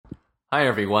Hi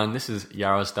everyone, this is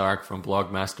Yaros Dark from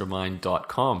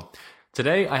blogmastermind.com.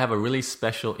 Today I have a really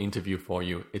special interview for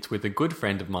you. It's with a good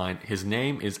friend of mine. His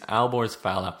name is Alborz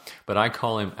Fallah, but I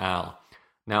call him Al.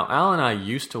 Now, Al and I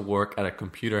used to work at a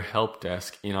computer help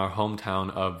desk in our hometown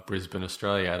of Brisbane,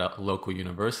 Australia at a local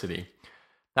university.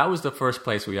 That was the first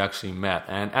place we actually met,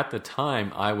 and at the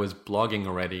time I was blogging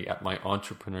already at my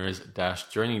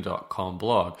entrepreneurs-journey.com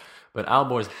blog, but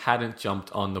Alborz hadn't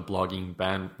jumped on the blogging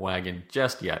bandwagon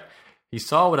just yet. He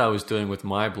saw what I was doing with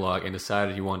my blog and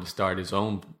decided he wanted to start his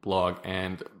own blog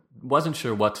and wasn't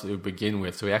sure what to begin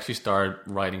with, so he actually started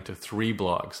writing to 3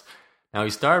 blogs. Now, he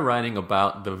started writing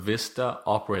about the Vista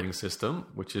operating system,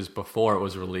 which is before it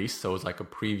was released, so it was like a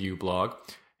preview blog.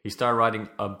 He started writing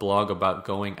a blog about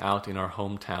going out in our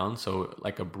hometown, so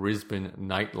like a Brisbane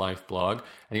nightlife blog.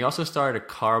 And he also started a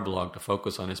car blog to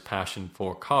focus on his passion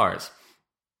for cars.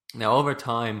 Now, over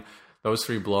time, those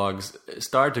 3 blogs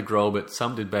started to grow, but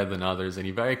some did better than others, and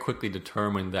he very quickly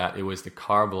determined that it was the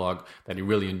car blog that he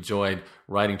really enjoyed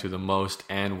writing to the most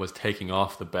and was taking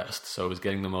off the best, so it was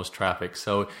getting the most traffic.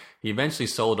 So he eventually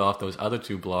sold off those other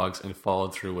 2 blogs and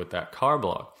followed through with that car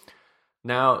blog.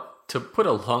 Now, to put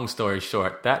a long story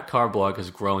short, that car blog has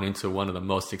grown into one of the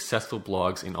most successful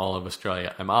blogs in all of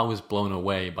Australia. I'm always blown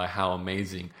away by how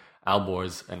amazing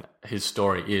Alborz and his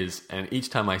story is, and each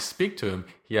time I speak to him,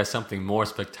 he has something more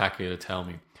spectacular to tell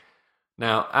me.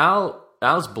 Now,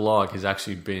 Al's blog has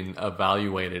actually been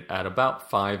evaluated at about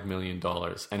 $5 million,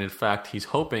 and in fact, he's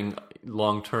hoping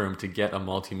long-term to get a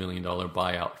multi-million-dollar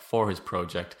buyout for his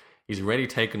project. He's already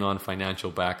taken on financial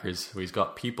backers, so he's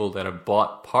got people that have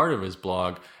bought part of his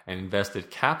blog and invested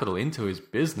capital into his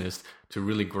business to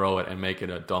really grow it and make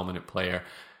it a dominant player.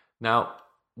 Now,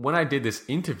 when I did this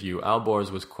interview, Alborz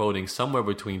was quoting somewhere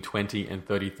between $20,000 and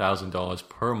 $30,000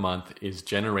 per month is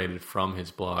generated from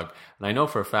his blog. And I know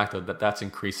for a fact that that's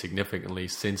increased significantly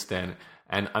since then.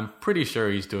 And I'm pretty sure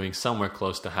he's doing somewhere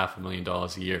close to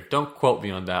 $500,000 a year. Don't quote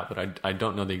me on that, but I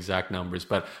don't know the exact numbers.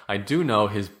 But I do know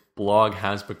his blog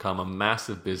has become a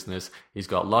massive business. He's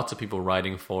got lots of people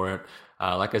writing for it.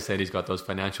 Like I said, he's got those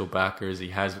financial backers. He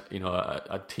has,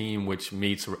 a team which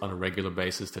meets on a regular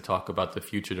basis to talk about the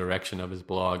future direction of his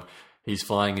blog. He's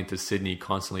flying into Sydney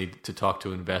constantly to talk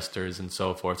to investors and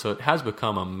so forth. So it has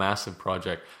become a massive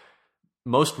project.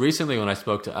 Most recently, when I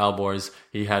spoke to Alborz,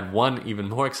 he had one even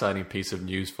more exciting piece of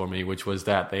news for me, which was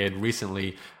that they had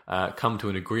recently come to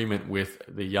an agreement with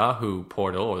the Yahoo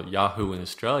portal, or Yahoo in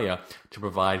Australia, to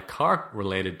provide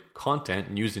car-related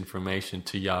content, news information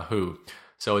to Yahoo.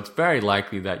 So it's very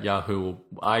likely that Yahoo,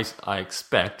 I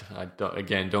expect,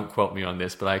 don't quote me on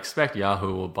this, but I expect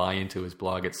Yahoo will buy into his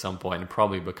blog at some point and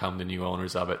probably become the new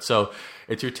owners of it. So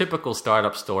it's your typical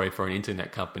startup story for an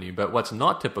internet company, but what's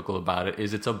not typical about it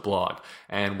is it's a blog.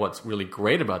 And what's really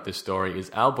great about this story is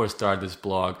Alborz started this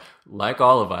blog, like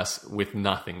all of us, with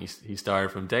nothing. He started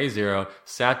from day 0,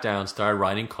 sat down, started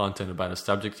writing content about a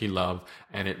subject he loved,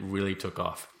 and it really took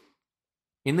off.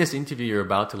 In this interview you're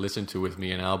about to listen to with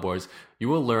me and Alborz, you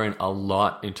will learn a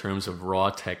lot in terms of raw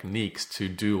techniques to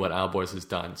do what Alborz has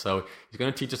done. So he's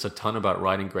going to teach us a ton about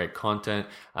writing great content,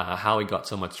 how he got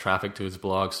so much traffic to his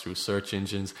blogs through search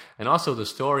engines, and also the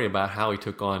story about how he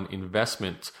took on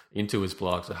investment into his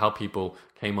blog, so how people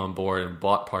came on board and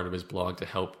bought part of his blog to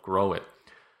help grow it.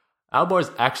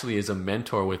 Alborz actually is a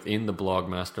mentor within the Blog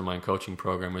Mastermind coaching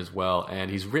program as well,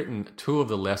 and he's written 2 of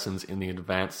the lessons in the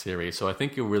advanced series, so I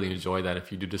think you'll really enjoy that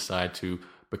if you do decide to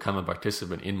become a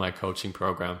participant in my coaching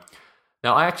program.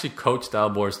 Now, I actually coached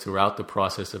Alborz throughout the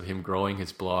process of him growing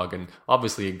his blog, and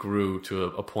obviously it grew to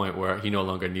a point where he no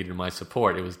longer needed my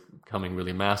support. It was becoming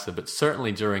really massive, but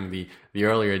certainly during the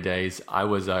earlier days, I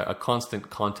was a constant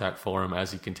contact for him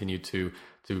as he continued to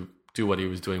do what he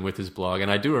was doing with his blog. And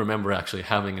I do remember actually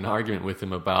having an argument with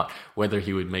him about whether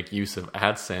he would make use of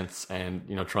AdSense and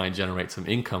try and generate some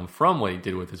income from what he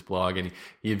did with his blog. And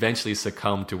he eventually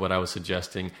succumbed to what I was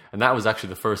suggesting. And that was actually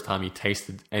the first time he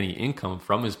tasted any income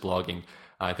from his blogging.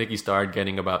 I think he started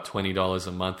getting about $20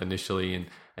 a month initially, and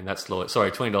that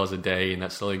 $20 a day, and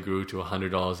that slowly grew to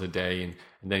 $100 a day, and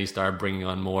then he started bringing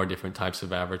on more different types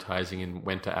of advertising and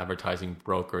went to advertising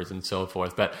brokers and so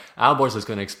forth. But Alborz is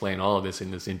going to explain all of this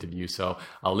in this interview, so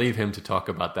I'll leave him to talk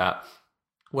about that.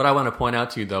 What I want to point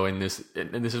out to you, though, and this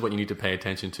is what you need to pay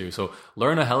attention to. So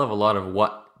learn a hell of a lot of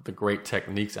what the great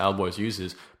techniques Alborz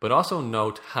uses, but also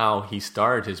note how he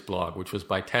started his blog, which was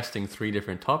by testing 3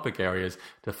 different topic areas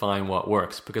to find what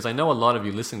works. Because I know a lot of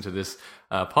you listening to this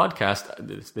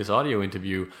podcast, this audio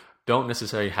interview, don't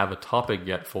necessarily have a topic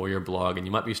yet for your blog, and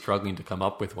you might be struggling to come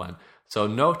up with one. So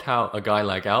note how a guy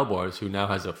like Alborz, who now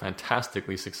has a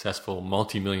fantastically successful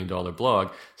multi-million-dollar blog,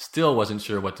 still wasn't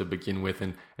sure what to begin with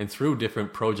and threw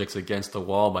different projects against the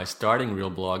wall by starting real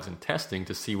blogs and testing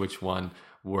to see which one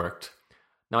worked.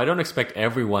 Now, I don't expect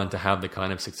everyone to have the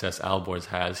kind of success Alborz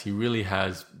has. He really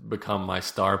has become my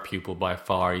star pupil by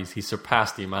far. He's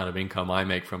surpassed the amount of income I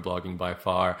make from blogging by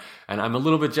far. And I'm a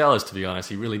little bit jealous, to be honest.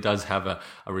 He really does have a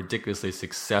ridiculously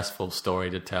successful story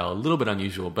to tell. A little bit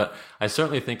unusual, but I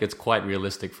certainly think it's quite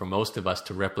realistic for most of us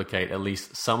to replicate at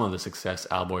least some of the success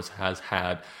Alborz has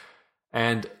had.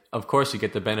 And of course, you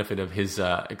get the benefit of his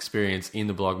experience in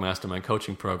the Blog Mastermind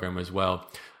coaching program as well.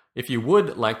 If you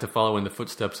would like to follow in the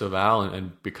footsteps of Al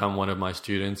and become one of my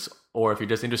students, or if you're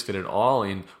just interested at all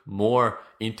in more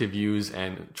interviews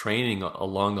and training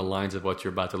along the lines of what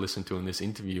you're about to listen to in this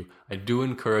interview, I do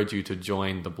encourage you to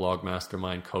join the Blog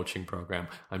Mastermind coaching program.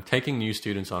 I'm taking new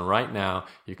students on right now.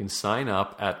 You can sign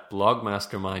up at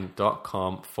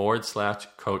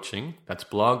blogmastermind.com/coaching. That's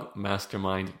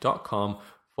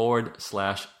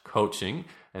blogmastermind.com/coaching.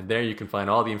 And there you can find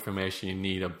all the information you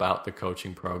need about the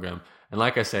coaching program. And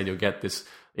like I said, you'll get this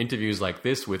interviews like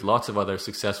this with lots of other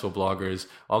successful bloggers,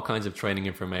 all kinds of training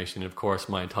information. Of course,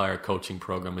 my entire coaching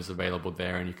program is available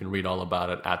there, and you can read all about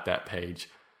it at that page.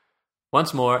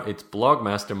 Once more, it's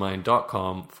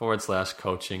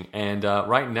blogmastermind.com/coaching. And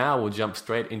right now, we'll jump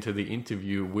straight into the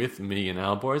interview with me and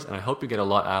Alborz. And I hope you get a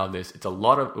lot out of this. It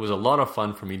was a lot of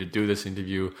fun for me to do this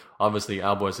interview. Obviously,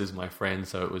 Alborz is my friend,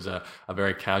 so it was a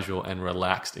very casual and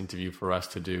relaxed interview for us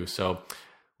to do. So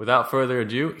without further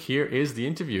ado, here is the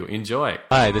interview. Enjoy.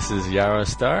 Hi, this is Yaro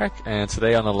Stark, and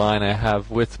today on the line I have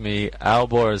with me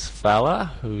Alborz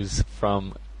Fallah, who's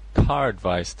from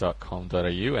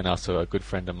caradvice.com.au, and also a good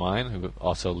friend of mine who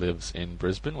also lives in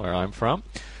Brisbane, where I'm from.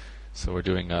 So we're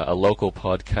doing a local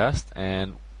podcast,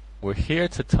 and we're here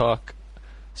to talk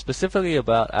specifically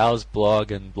about Al's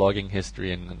blog and blogging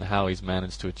history and how he's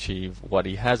managed to achieve what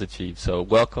he has achieved. So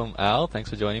welcome, Al.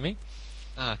 Thanks for joining me.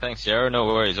 Thanks, Jared. No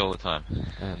worries, all the time.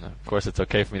 And of course, it's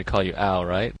okay for me to call you Al,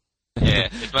 right? Yeah,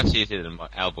 it's much easier than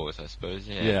Alborz, I suppose.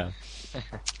 Yeah.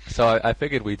 So I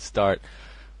figured we'd start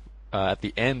at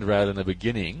the end rather than the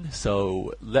beginning.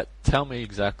 So tell me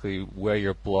exactly where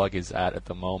your blog is at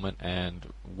the moment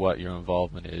and what your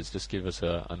involvement is. Just give us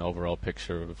an overall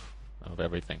picture of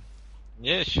everything.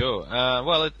 Yeah, sure.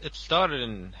 Well, it started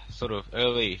in sort of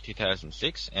early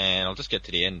 2006, and I'll just get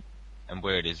to the end and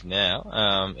where it is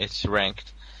now. It's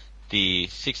ranked the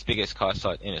 6th biggest car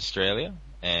site in Australia,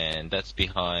 and that's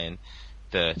behind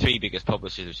the 3 biggest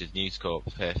publishers, which is News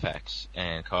Corp, Fairfax,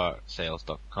 and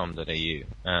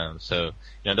carsales.com.au. So,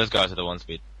 those guys are the ones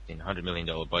with $100 million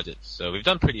budgets. So we've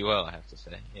done pretty well, I have to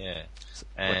say. Yeah.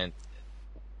 And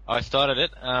I started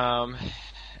it,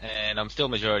 and I'm still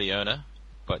majority owner.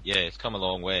 But yeah, it's come a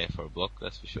long way for a blog,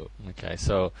 that's for sure. Okay,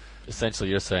 so essentially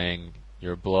you're saying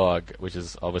your blog, which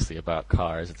is obviously about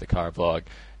cars, it's a car blog,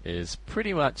 is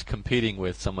pretty much competing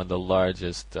with some of the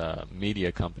largest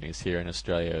media companies here in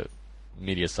Australia,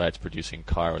 media sites producing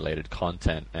car-related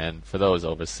content. And for those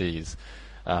overseas,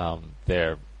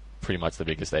 they're pretty much the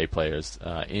biggest A players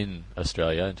in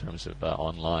Australia in terms of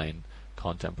online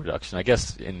content production. I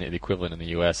guess in the equivalent in the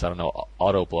US, I don't know,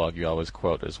 Autoblog you always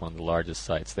quote as one of the largest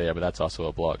sites there, but that's also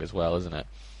a blog as well, isn't it?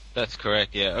 That's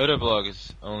correct, yeah. Autoblog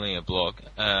is only a blog.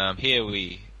 Here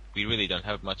we really don't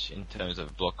have much in terms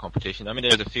of blog competition. I mean,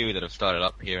 there's a few that have started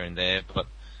up here and there, but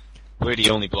we're the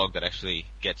only blog that actually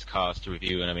gets cars to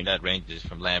review, and I mean, that ranges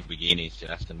from Lamborghinis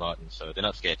to Aston Martin, so they're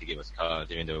not scared to give us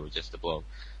cars, even though we're just a blog.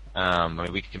 I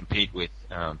mean, we compete with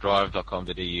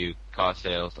drive.com.au,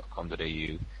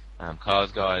 carsales.com.au,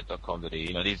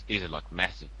 carsguide.com.au. These are like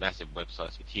massive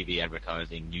websites with TV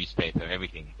advertising, newspaper,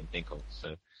 everything you can think of.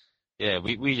 So yeah,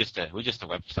 we're just a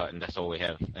website, and that's all we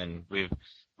have. And we're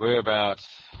about,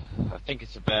 I think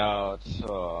it's about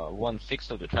 1/6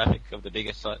 of the traffic of the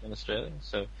biggest site in Australia.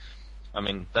 So I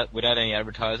mean, that without any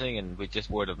advertising and with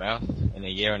just word of mouth in a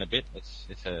year and a bit,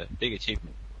 it's a big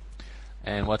achievement.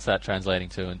 And what's that translating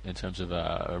to in terms of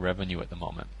revenue at the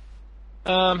moment?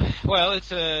 Well,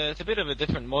 it's a bit of a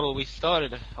different model. We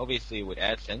started obviously with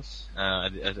AdSense,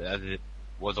 as it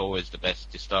was always the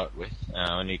best to start with,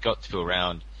 and we got to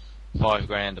around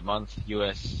 $5,000 a month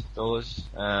US dollars.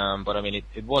 But I mean,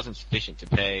 it wasn't sufficient to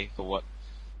pay for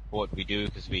what we do,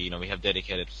 because we have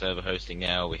dedicated server hosting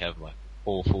now. We have like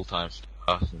 4 full-time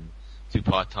staff and 2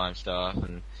 part-time staff,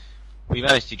 and we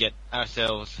managed to get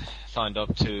ourselves signed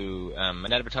up to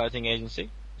an advertising agency,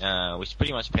 which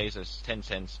pretty much pays us 10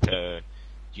 cents per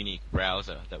unique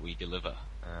browser that we deliver.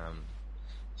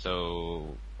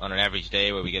 So on an average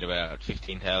day where we get about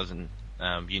 15,000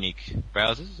 unique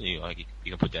browsers, you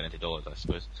can put that into dollars, I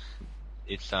suppose.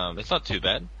 it's not too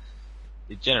bad.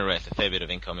 It generates a fair bit of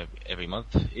income every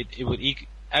month. It would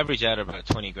average out about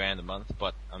 20 grand a month,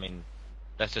 but I mean,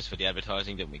 that's just for the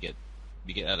advertising that we get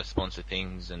other sponsored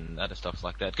things and other stuff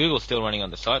like that. Google's still running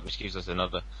on the site, which gives us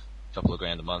another couple of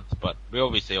grand a month, but we're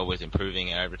obviously always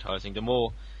improving our advertising. The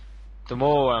more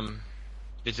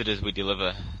visitors we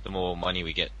deliver, the more money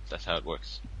we get. That's how it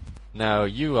works. Now,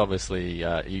 you obviously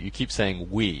you keep saying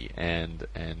we, and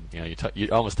you know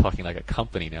you're almost talking like a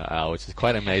company now, Al, which is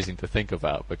quite amazing to think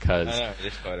about because I know, it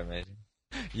is quite amazing.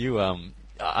 You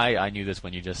I knew this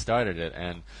when you just started it,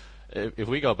 and if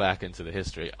we go back into the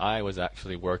history, I was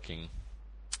actually working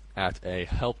at a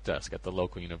help desk at the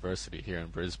local university here in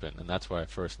Brisbane, and that's where I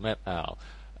first met Al.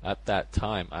 At that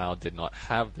time, Al did not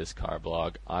have this car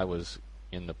blog. I was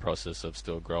in the process of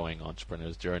still growing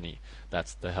Entrepreneur's Journey.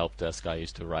 That's the help desk I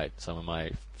used to write some of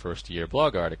my first year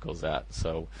blog articles at.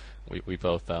 So we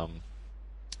both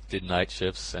did night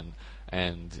shifts,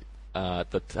 and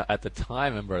at the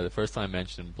time, remember the first time I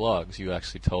mentioned blogs, you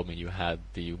actually told me you had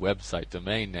the website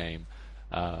domain name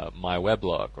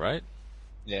myweblog, right?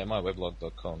 Yeah,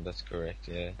 myweblog.com, that's correct,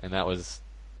 yeah. And that was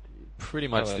pretty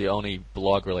much the only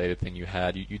blog related thing you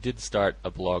had. You did start a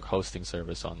blog hosting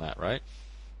service on that, right?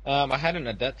 I hadn't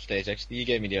at that stage, actually. You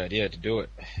gave me the idea to do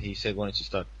it. He said, why don't you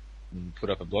start and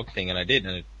put up a blog thing, and I did,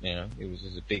 and it was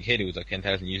a big hit. It was like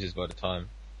 10,000 users by the time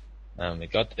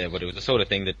it got there, but it was the sort of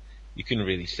thing that you couldn't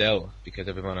really sell because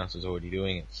everyone else was already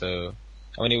doing it. So,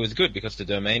 I mean, it was good because the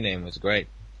domain name was great,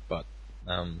 but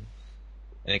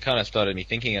and it kind of started me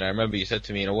thinking, and I remember you said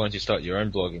to me, why don't you start your own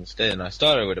blog instead? And I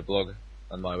started with a blog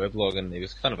on my weblog, and it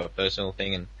was kind of a personal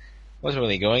thing, and wasn't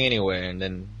really going anywhere. And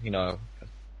then,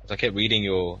 as I kept reading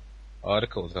your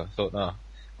articles, I thought, no,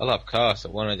 I love cars,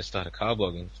 so why don't I just start a car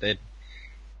blog instead?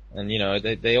 And,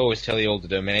 they always tell you all the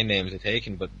domain names are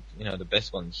taken, but, the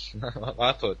best ones,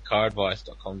 I thought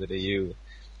caradvice.com.au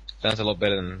sounds a lot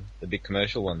better than the big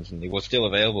commercial ones, and it was still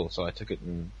available, so I took it,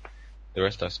 and the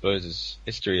rest, I suppose, is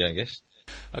history, I guess.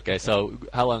 Okay, so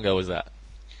how long ago was that?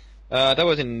 That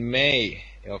was in May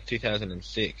of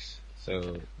 2006,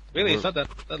 so really it's not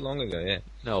that long ago, yeah.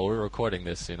 No, we're recording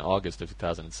this in August of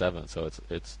 2007, so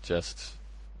it's just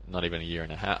not even a year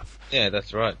and a half. Yeah,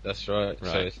 that's right. So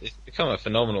it's become a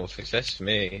phenomenal success for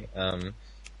me.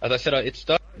 As I said, it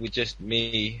started with just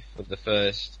me for the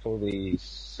first probably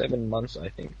 7 months, I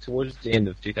think. Towards the end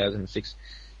of 2006,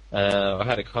 I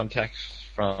had a contact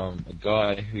from a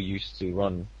guy who used to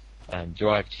run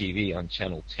Drive TV on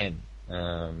Channel 10,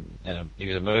 and he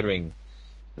was a motoring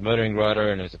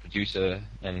writer, and he was a producer,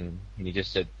 and he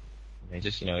just said,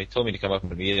 he told me to come up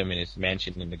and meet him in his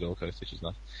mansion in the Gold Coast, which is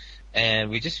nice. And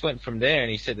we just went from there, and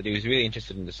he said that he was really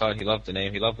interested in the site. He loved the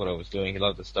name, he loved what I was doing, he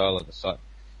loved the style of the site,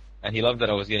 and he loved that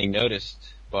I was getting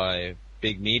noticed by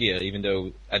big media, even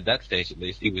though at that stage at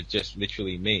least it was just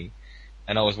literally me,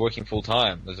 and I was working full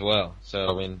time as well. So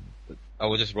I mean, I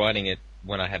was just writing it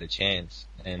when I had a chance.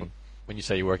 And when you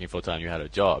say you're working full time, you had a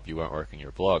job. You weren't working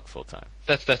your blog full time.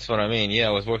 That's what I mean. Yeah,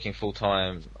 I was working full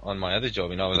time on my other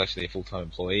job. I was actually a full time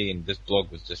employee, and this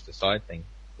blog was just a side thing.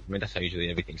 I mean, that's how usually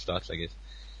everything starts, I guess.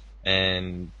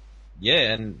 And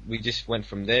yeah, and we just went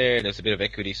from there. There's a bit of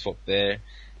equity swap there,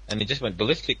 and it just went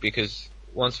ballistic because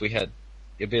once we had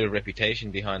a bit of reputation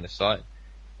behind the site,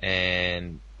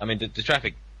 and I mean the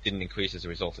traffic didn't increase as a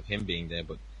result of him being there,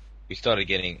 but we started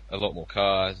getting a lot more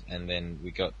cars, and then we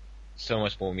got so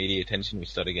much more media attention. We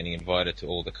started getting invited to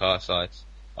all the car sites.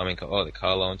 All the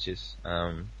car launches.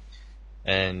 And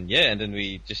then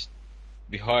we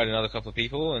hired another couple of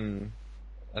people, and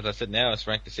as I said, now it's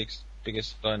ranked the 6th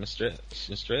biggest site in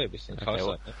Australia, based in car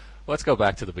site. Let's go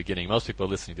back to the beginning. Most people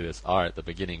listening to this are at the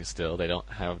beginning still. They don't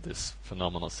have this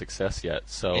phenomenal success yet.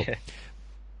 So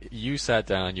you sat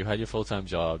down, you had your full-time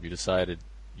job, you decided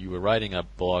you were writing a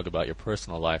blog about your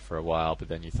personal life for a while, but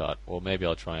then you thought, well, maybe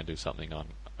I'll try and do something on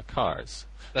cars.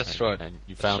 That's right. And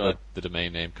you found the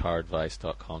domain name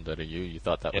caradvice.com.au. You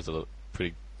thought that was a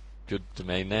pretty good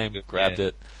domain name, grabbed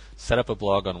it, set up a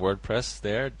blog on WordPress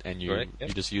there, and you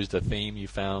just used a theme you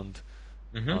found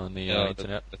on the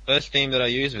internet. The first theme that I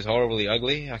used was horribly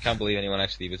ugly. I can't believe anyone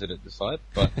actually visited the site,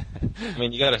 but I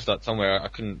mean, you got to start somewhere. I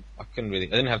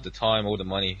didn't have the time or the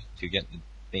money to get the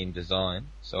theme design,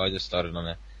 so I just started on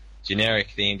a generic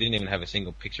theme. Didn't even have a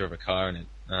single picture of a car in it.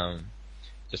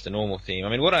 Just a normal theme. I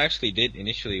mean, what I actually did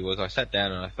initially was I sat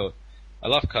down and I thought, I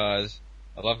love cars,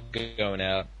 I love going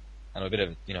out, and I'm a bit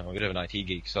of an IT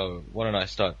geek, so why don't I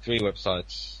start 3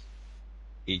 websites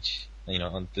each,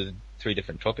 on the 3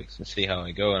 different topics and see how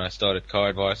I go. And I started Car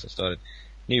Advice, I started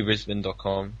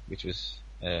newbrisbane.com, which was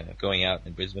going out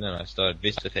in Brisbane, and I started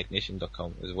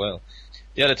vistatechnician.com as well.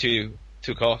 The other 2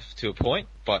 took off to a point,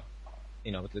 but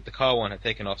the car one had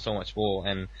taken off so much more,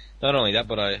 and not only that,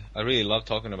 but I really love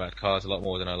talking about cars a lot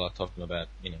more than I love talking about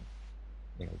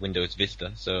Windows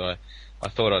Vista. So I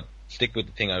thought I'd stick with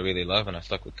the thing I really love, and I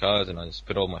stuck with cars, and I just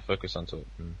put all my focus onto it.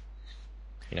 And,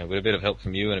 with a bit of help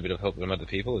from you and a bit of help from other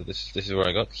people, this is where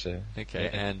I got. So okay,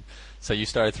 yeah. and so you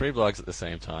started 3 blogs at the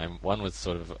same time. One was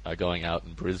sort of a going out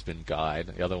in Brisbane guide.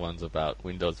 The other one's about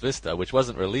Windows Vista, which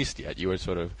wasn't released yet. You were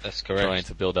sort of That's correct. trying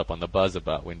to build up on the buzz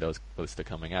about Windows Vista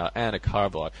coming out, and a car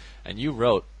blog. And you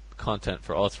wrote content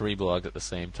for all 3 blogs at the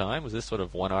same time. Was this sort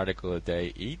of 1 article a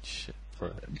day each?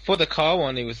 For the car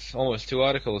one, it was almost 2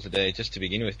 articles a day just to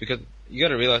begin with, because you got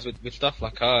to realize with stuff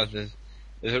like cars,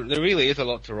 there really is a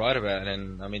lot to write about,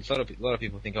 and I mean, a lot of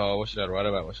people think, oh, what should I write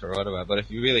about? What should I write about? But if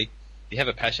you have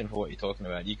a passion for what you're talking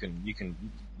about, you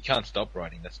can't stop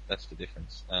writing. That's the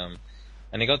difference. And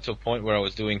it got to a point where I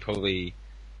was doing probably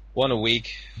 1 a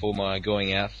week for my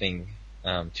going out thing,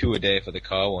 2 a day for the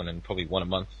car one, and probably 1 a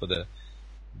month for the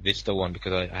Vista one,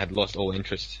 because I had lost all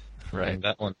interest in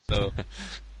that one. So.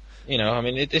 I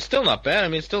mean, it's still not bad. I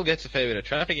mean, it still gets a fair bit of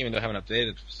traffic, even though I haven't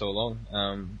updated it for so long.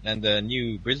 And the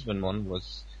new Brisbane one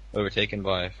was overtaken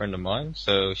by a friend of mine,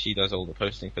 so she does all the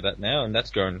posting for that now, and that's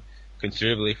grown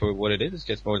considerably for what it is. It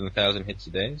gets more than 1,000 hits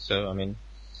a day, so I mean,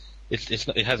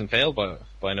 it hasn't failed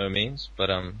by no means. But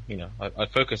I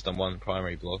focused on one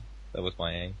primary blog. That was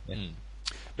my aim. Yeah.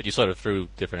 But you sort of threw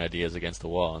different ideas against the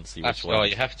wall and see which one. Oh,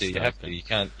 you have to. You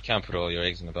can't put all your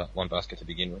eggs in one basket to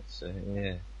begin with. So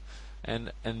yeah.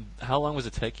 And how long was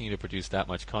it taking you to produce that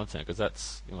much content? Because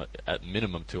that's at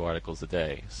minimum 2 articles a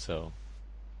day. So.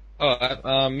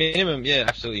 Minimum, yeah,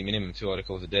 absolutely minimum 2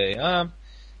 articles a day.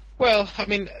 Well, I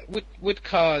mean, with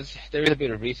cars, there is a bit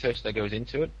of research that goes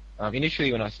into it.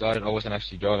 Initially, when I started, I wasn't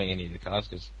actually driving any of the cars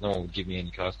because no one would give me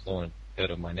any cars because no one had heard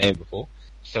of my name before.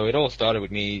 So it all started with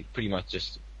me pretty much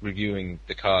just reviewing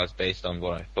the cars based on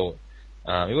what I thought.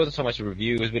 It wasn't so much a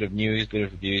review; it was a bit of news, bit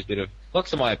of reviews, bit of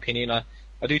lots of my opinion.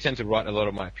 I do tend to write a lot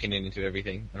of my opinion into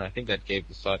everything, and I think that gave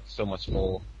the site so much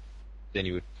more than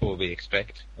you would probably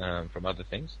expect from other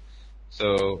things.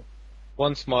 So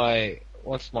once my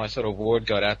sort of word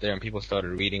got out there and people started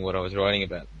reading what I was writing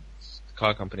about, the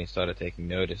car companies started taking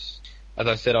notice. As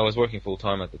I said, I was working full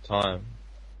time at the time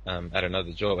at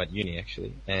another job at uni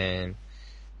actually, and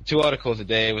 2 articles a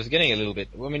day was getting a little bit.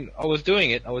 I mean, I was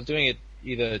doing it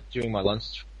either during my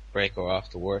lunch break or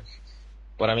after work,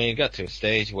 but I mean, it got to a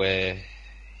stage where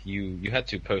you had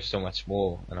to post so much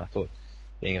more, and I thought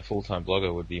being a full-time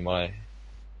blogger would be my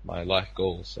life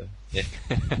goal. So yeah,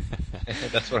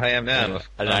 that's where I am now.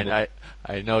 And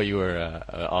I know you were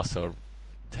also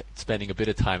spending a bit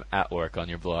of time at work on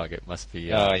your blog. It must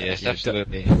be. Oh yes,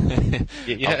 absolutely.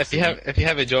 If you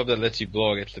have a job that lets you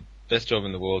blog, it's the best job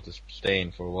in the world to stay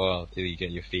in for a while till you get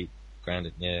your feet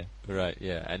grounded. Yeah. Right.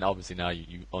 Yeah, and obviously now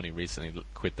you only recently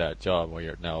quit that job where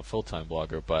you're now a full-time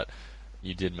blogger, but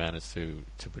you did manage to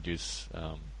produce,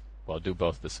 do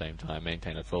both at the same time,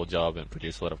 maintain a full job and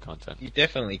produce a lot of content. You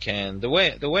definitely can. The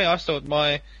way I started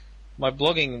my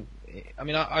blogging, I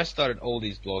mean, I started all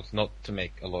these blogs not to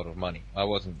make a lot of money. I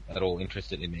wasn't at all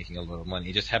interested in making a lot of money.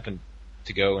 It just happened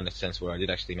to go in a sense where I did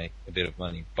actually make a bit of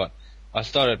money. But I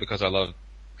started because I loved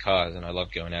cars and I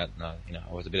loved going out, and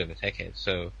I was a bit of a tech head.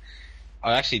 So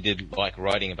I actually did like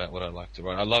writing about what I like to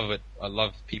write. I love it. I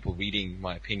love people reading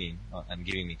my opinion and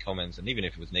giving me comments, and even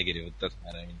if it was negative, it doesn't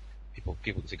matter. I mean,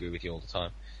 people disagree with you all the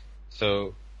time.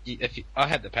 So I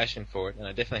had the passion for it, and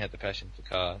I definitely had the passion for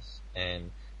cars. And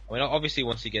I mean, obviously,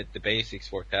 once you get the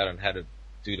basics worked out on how to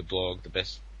do the blog, the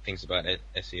best things about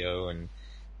SEO,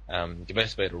 and the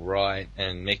best way to write,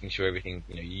 and making sure everything,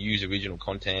 you use original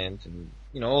content, and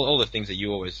all the things that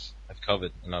you always have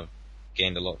covered, and I've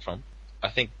gained a lot from. I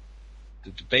think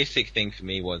the basic thing for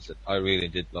me was that I really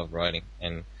did love writing,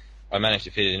 and I managed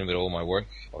to fit it in with all my work,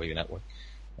 or even at work.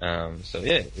 So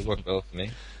yeah, it worked well for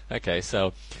me. Okay,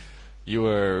 so you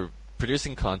were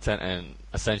producing content, and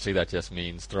essentially that just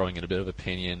means throwing in a bit of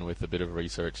opinion with a bit of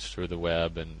research through the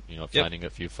web, and finding a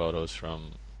few photos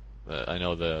from. I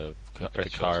know the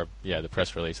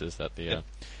press releases that the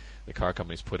car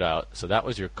companies put out. So that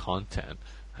was your content.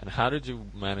 And how did you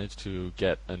manage to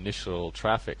get initial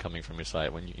traffic coming from your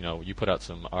site when you put out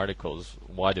some articles?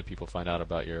 Why did people find out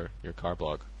about your car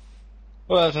blog?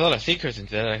 Well, there's a lot of secrets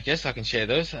into that. I guess I can share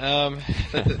those. The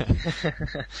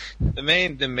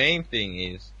main thing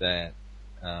is that,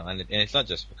 and it's not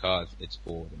just for cars; it's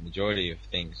for the majority of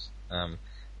things.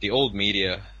 The old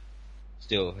media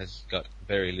still has got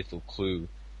very little clue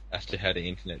as to how the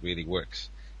internet really works.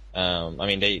 I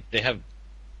mean, they have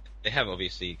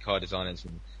obviously car designers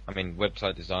and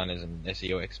website designers and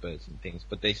SEO experts and things,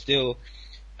 but they still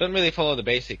don't really follow the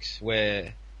basics,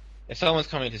 where if someone's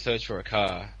coming to search for a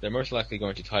car, they're most likely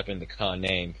going to type in the car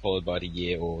name followed by the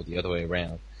year or the other way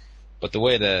around. But the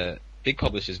way the big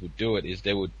publishers would do it is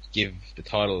they would give the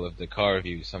title of the car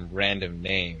review some random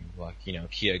name, like,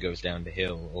 Kia goes down the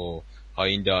hill or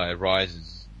Hyundai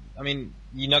rises. I mean,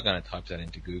 you're not going to type that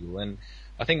into Google. And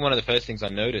I think one of the first things I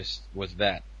noticed was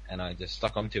that, and I just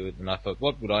stuck onto it, and I thought,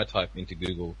 what would I type into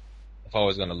Google if I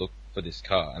was going to look for this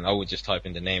car? And I would just type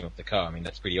in the name of the car. I mean,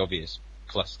 that's pretty obvious,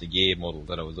 plus the year model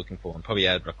that I was looking for, and probably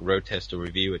add like a road test or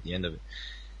review at the end of it.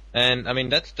 And I mean,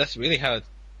 that's really how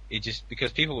it just,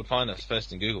 because people would find us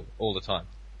first in Google all the time.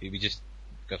 We just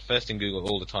got first in Google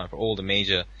all the time for all the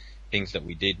major things that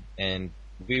we did, and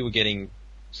we were getting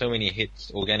so many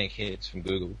hits, organic hits from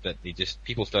Google, that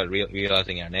people started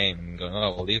realizing our name and going,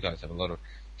 oh, well, these guys have a lot of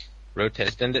road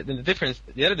tests. And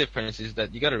the other difference is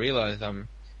that you got to realize,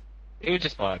 it was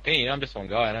just my opinion. I'm just one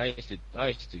guy, and I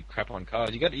used to crap on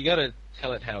cars. You got to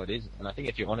tell it how it is, and I think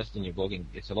if you're honest in your blogging,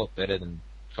 it's a lot better than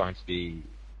trying to be,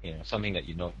 something that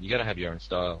you're not. You got to have your own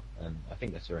style, and I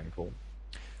think that's very important.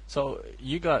 So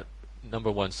you got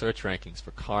 #1 search rankings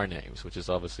for car names, which is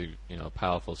obviously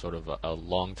powerful, sort of a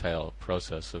long tail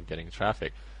process of getting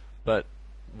traffic. But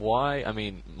why? I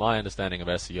mean, my understanding of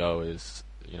SEO is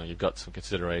you've got some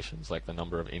considerations like the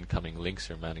number of incoming links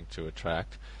you're managing to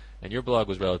attract, and your blog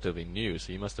was relatively new,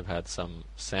 so you must have had some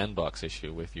sandbox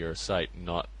issue with your site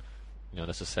not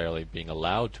necessarily being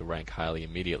allowed to rank highly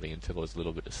immediately until it was a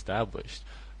little bit established.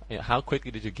 How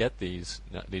quickly did you get these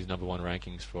 #1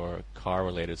 rankings for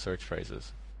car-related search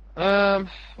phrases? Well,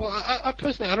 I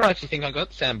personally, I don't actually think I got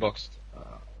sandboxed.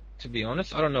 To be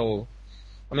honest, I don't know.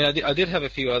 I mean, I did have a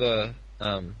few other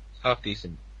half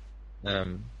decent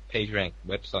page rank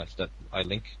websites that I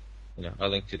link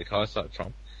to the car site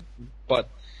from. But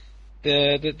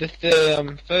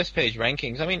the first page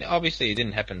rankings, I mean, obviously it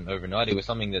didn't happen overnight. It was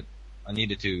something that I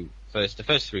needed to the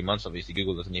first 3 months. Obviously,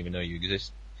 Google doesn't even know you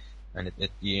exist, and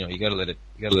you got to let it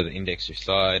index your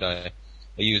site. I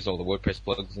used all the WordPress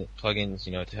plugins,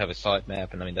 to have a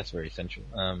sitemap, and I mean that's very essential.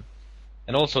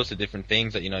 And all sorts of different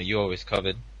things that you always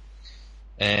covered.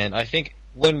 And I think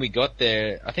when we got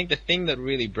there, I think the thing that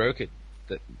really broke it,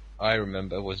 that I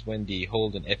remember, was when the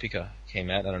Holden Epica came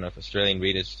out. I don't know if Australian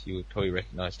readers, you would probably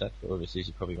recognise that, but overseas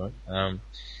you probably won't.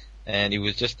 And it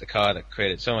was just a car that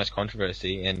created so much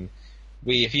controversy. And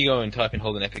if you go and type in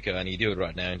Holden Epica, and you do it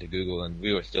right now into Google, and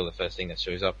we were still the first thing that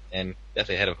shows up, and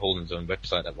that's ahead of Holden's own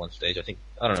website at one stage.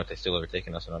 I don't know if they're still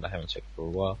overtaking us or not. I haven't checked for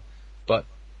a while. But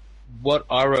what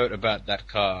I wrote about that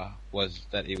car was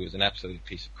that it was an absolute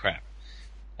piece of crap.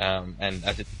 And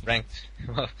as it ranked,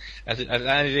 well, as it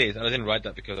is, I didn't write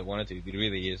that because I wanted to. It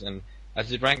really is. And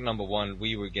as it ranked #1,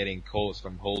 we were getting calls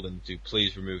from Holden to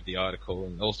please remove the article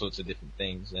and all sorts of different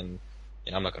things. And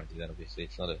I'm not going to do that. Obviously,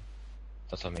 it's not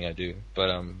something I do.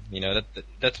 But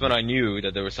that's when I knew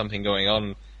that there was something going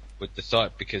on with the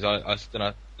site, because then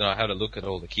I had a look at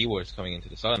all the keywords coming into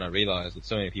the site, and I realized that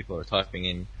so many people are typing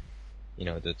in,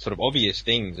 the sort of obvious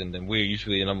things, and then we're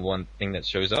usually the #1 thing that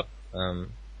shows up.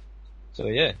 So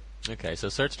yeah. Okay, so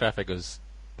search traffic was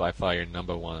by far your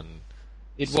 #1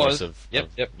 It source was. of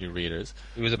your readers.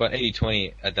 It was about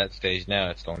 80-20 at that stage. Now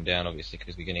it's gone down, obviously,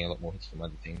 because we're getting a lot more hits from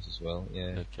other things as well.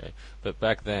 Yeah. Okay, but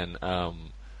back then, I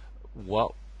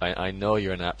know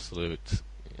you're an absolute,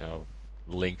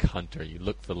 link hunter. You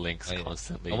look for links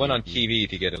constantly. I went on TV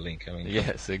to get a link. I mean,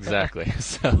 yes, exactly.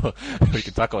 So we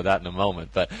can talk about that in a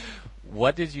moment. But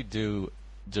what did you do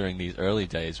during these early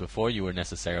days before you were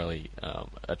necessarily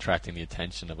attracting the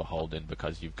attention of a Holden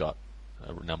because you've got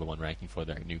a #1 ranking for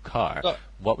their new car?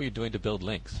 What were you doing to build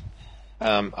links?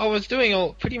 I was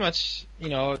doing pretty much.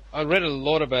 I read a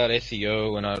lot about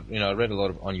SEO, and I read a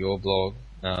lot on your blog.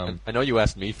 I know you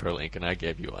asked me for a link, and I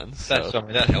gave you one. So.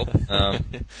 That helped.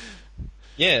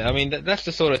 Yeah, I mean that's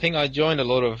the sort of thing. I joined a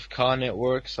lot of car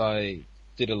networks. I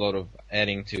did a lot of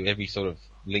adding to every sort of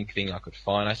link thing I could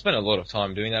find. I spent a lot of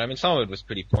time doing that. I mean, some of it was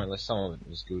pretty pointless, some of it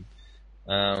was good.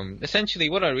 Essentially,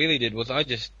 what I really did was at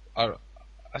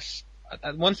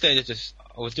one stage I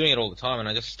was doing it all the time, and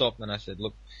I just stopped and I said,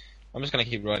 look, I'm just going to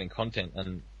keep writing content,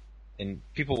 and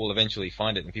people will eventually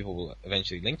find it, and people will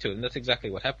eventually link to it. And that's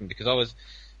exactly what happened, because I was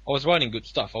writing good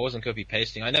stuff. I wasn't copy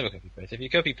pasting. I never copy paste. If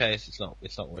you copy paste, it's not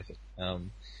worth it.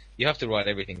 You have to write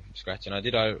everything from scratch, and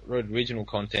I wrote original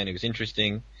content. It was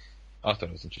interesting. I thought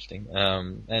it was interesting.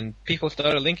 And people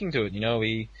started linking to it.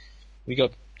 We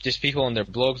got just people on their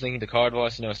blogs linking to car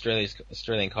advice.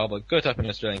 Australian car blog. Go type in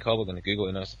Australian car blog into Google,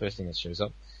 and it's the first thing that shows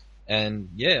up. And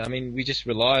yeah, I mean, we just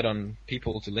relied on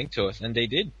people to link to us, and they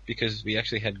did, because we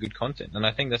actually had good content. And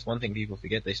I think that's one thing people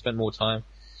forget. They spend more time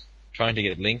trying to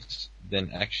get links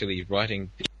than actually writing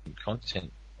decent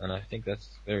content. and I think that's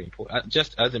very important,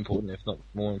 just as important, if not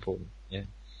more important. Yeah.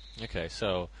 Okay,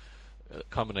 so a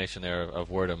combination there of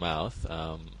word of mouth.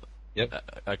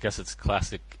 Yep. I guess it's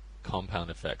classic compound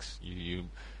effects. You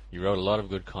wrote a lot of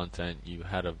good content. You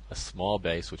had a small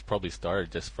base, which probably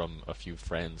started just from a few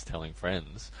friends telling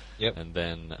friends. Yep. And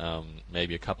then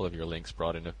maybe a couple of your links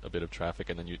brought in a bit of traffic,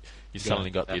 and then you suddenly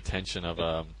got the attention of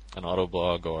an auto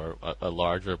blog or a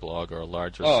larger blog or a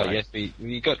larger site. Oh yes,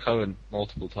 we got covered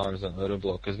multiple times on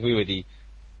Autoblog because we were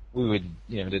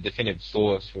the definitive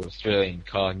source for Australian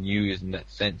car news in that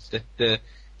sense.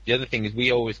 The other thing is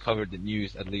we always covered the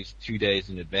news at least 2 days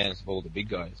in advance of all the big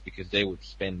guys because they would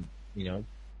spend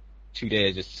 2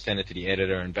 days just to send it to the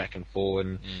editor and back and forward.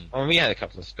 And I mean, we had a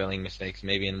couple of spelling mistakes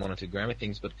maybe and 1 or 2 grammar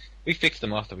things, but we fixed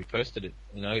them after we posted it.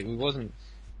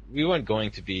 We weren't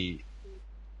going to be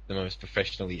the most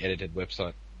professionally edited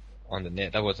website on the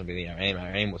net. That wasn't really our aim.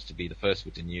 Our aim was to be the first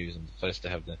with the news and the first to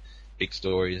have the big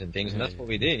stories and things, and that's what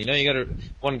we did.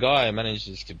 One guy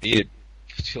manages to beat it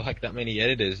to like that many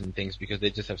editors and things because they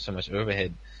just have so much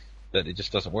overhead that it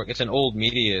just doesn't work. It's an old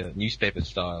media newspaper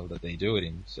style that they do it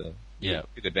in, so yeah,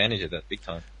 took advantage of that big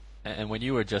time. And when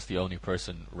you were just the only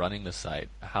person running the site,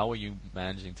 how were you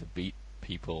managing to beat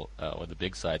people or the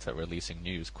big sites that were releasing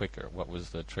news quicker? What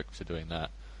was the trick to doing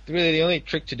that? Really, the only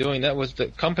trick to doing that was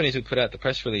that companies would put out the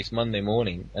press release Monday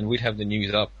morning, and we'd have the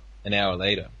news up an hour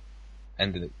later.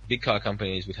 And the big car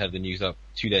companies would have the news up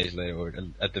 2 days later, or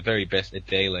at the very best, a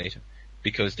day later,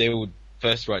 because they would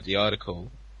first write the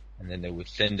article, and then they would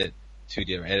send it to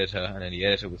their editor, and then the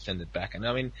editor would send it back. And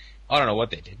I mean, I don't know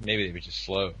what they did. Maybe they were just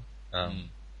slow.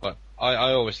 But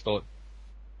I always thought,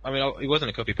 it wasn't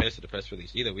a copy paste of the press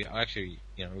release either.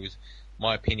 It was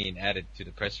my opinion added to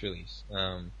the press release.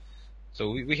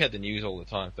 So we had the news all the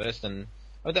time first, and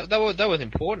that was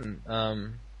important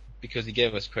because it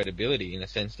gave us credibility in the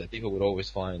sense that people would always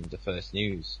find the first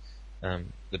news,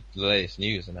 the latest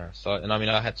news on our site. And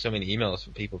I had so many emails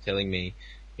from people telling me,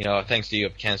 thanks to you,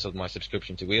 I've cancelled my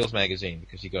subscription to Wheels magazine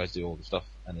because you guys do all the stuff,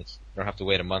 and I don't have to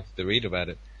wait a month to read about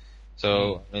it.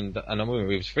 So and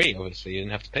it was free, obviously, you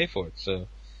didn't have to pay for it. So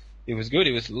it was good.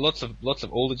 It was lots of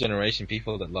older generation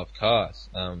people that love cars.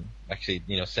 Actually,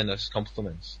 send us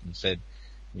compliments and said,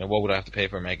 what would I have to pay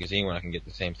for a magazine when I can get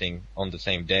the same thing on the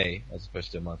same day as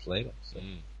opposed to a month later? So,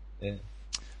 yeah.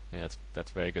 Yeah,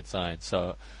 that's a very good sign.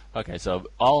 So, okay, so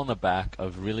all on the back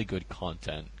of really good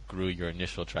content grew your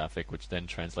initial traffic, which then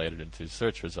translated into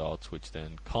search results, which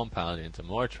then compounded into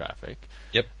more traffic.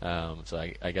 Yep. So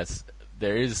I guess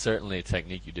there is certainly a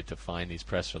technique you did to find these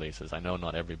press releases. I know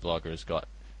not every blogger's got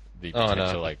the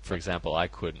potential. No. Like, for example, I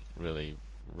couldn't really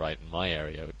write in my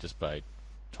area just by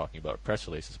talking about press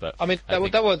releases. But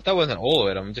that wasn't all of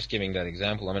it. I'm just giving that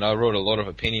example. I wrote a lot of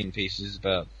opinion pieces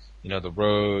about the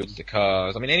roads, the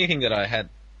cars. Anything that I had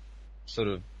sort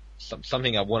of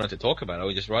something I wanted to talk about, I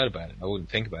would just write about it. I wouldn't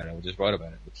think about it. I would just write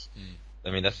about it.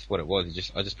 That's what it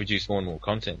was. I just produced more and more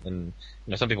content, and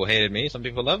some people hated me, some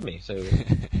people loved me. So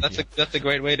that's a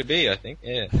great way to be, I think.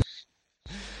 Yeah.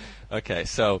 Okay,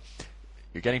 so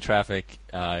you're getting traffic.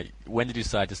 When did you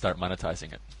decide to start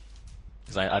monetizing it?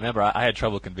 Because I remember I had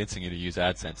trouble convincing you to use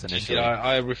AdSense initially.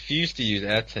 I refused to use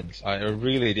AdSense. I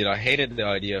really did. I hated the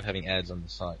idea of having ads on the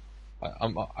site. I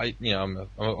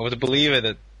was a believer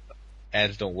that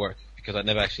ads don't work because I'd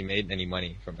never actually made any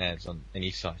money from ads on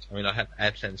any site. I had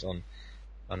AdSense on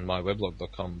my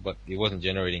weblog.com, but it wasn't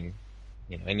generating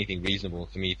anything reasonable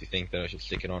for me to think that I should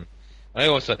stick it on. I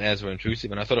always thought ads were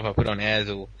intrusive, and I thought if I put on ads,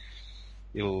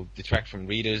 it'll detract from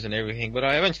readers and everything. But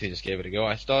I eventually just gave it a go.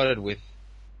 I started with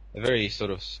a very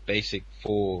sort of basic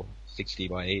 460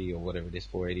 by 80 or whatever it is,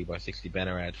 480 by 60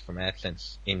 banner ad from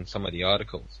AdSense in some of the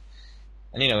articles.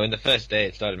 And in the first day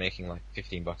it started making like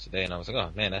 $15 a day, and I was like,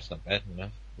 oh man, that's not bad.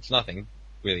 It's nothing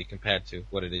really compared to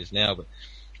what it is now, but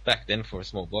back then for a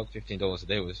small blog, $15 a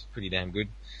day was pretty damn good.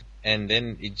 And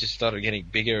then it just started getting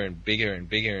bigger and bigger and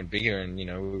bigger and bigger, and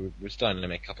we were starting to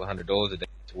make a couple $100 a day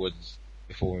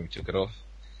before we took it off.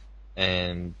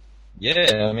 And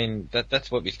yeah, that's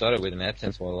what we started with in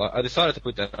AdSense model. I decided to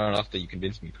put that on after you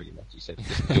convinced me, pretty much. You said,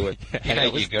 just do it.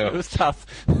 You go. It was tough.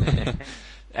 It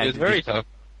was very tough.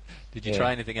 Did you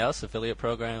try anything else, affiliate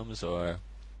programs, or?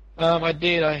 I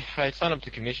did. I signed up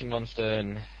to Commission Monster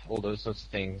and all those sorts of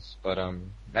things, but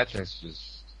AdSense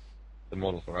was the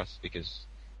model for us because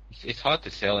it's hard to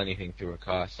sell anything through a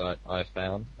car site, I've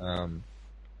found.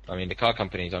 The car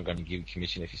companies aren't going to give you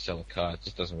commission if you sell a car. It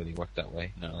just doesn't really work that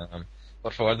way. No.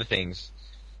 But for other things,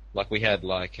 like we had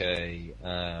like a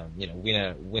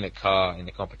win a car in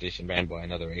a competition ran by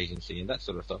another agency and that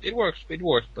sort of stuff. It worked,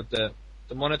 but the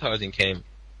monetizing came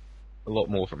a lot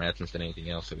more from AdSense than anything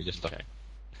else, so we just stuck.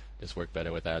 Just worked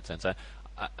better with AdSense.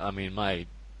 I mean, my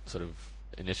sort of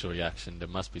initial reaction, there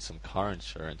must be some car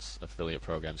insurance affiliate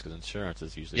programs because insurance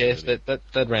is usually Yes, really...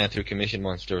 that ran through Commission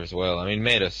Monster as well. I mean,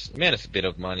 made us a bit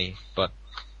of money, but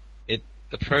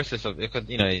the process of, because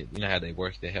you know how they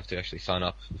work, they have to actually sign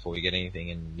up before we get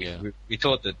anything, and we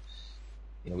thought that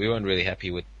we weren't really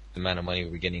happy with the amount of money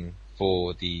we were getting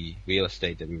for the real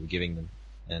estate that we were giving them,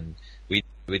 and we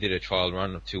did a trial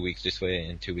run of 2 weeks this way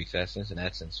and 2 weeks AdSense, and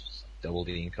AdSense doubled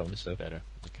the income. So better.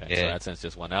 Okay, so AdSense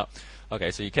just went out.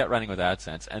 Okay, so you kept running with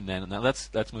AdSense, and then now let's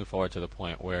move forward to the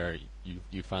point where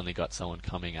you finally got someone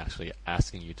coming actually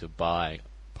asking you to buy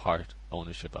part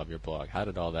ownership of your blog. How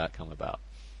did all that come about?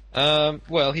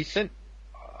 Well, he sent.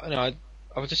 I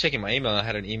was just checking my email. I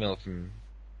had an email from,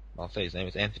 I'll say his name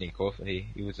is Anthony Crawford.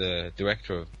 He was a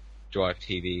director of Drive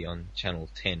TV on Channel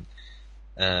 10,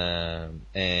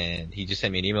 and he just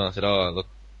sent me an email and said, "Oh, look,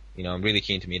 I'm really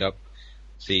keen to meet up,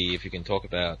 see if you can talk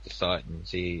about the site and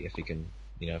see if you can,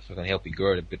 if I can help you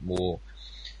grow it a bit more."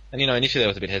 And initially I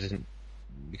was a bit hesitant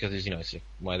because it's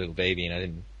my little baby, and I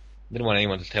didn't want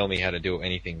anyone to tell me how to do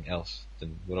anything else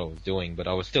than what I was doing, but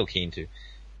I was still keen to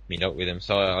meet up with him.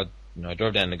 So I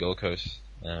drove down to the Gold Coast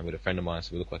with a friend of mine,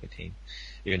 so we looked like a team,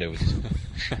 even though it was just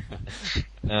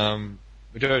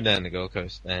we drove down to the Gold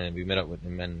Coast and we met up with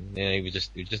him, and he was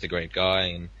just a great guy,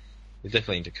 and he was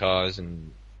definitely into cars,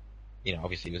 and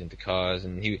obviously he was into cars,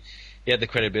 and he had the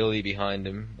credibility behind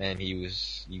him, and he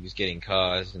was getting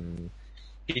cars, and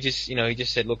he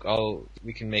just said, "Look,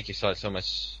 we can make your site so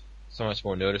much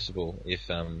more noticeable if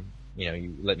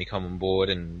you let me come on board,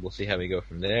 and we'll see how we go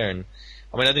from there." And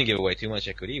I mean, I didn't give away too much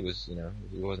equity. It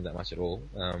wasn't that much at all.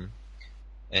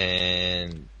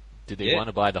 And did they want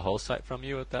to buy the whole site from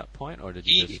you at that point, or did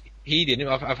you just... He didn't.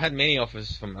 I've had many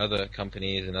offers from other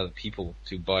companies and other people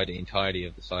to buy the entirety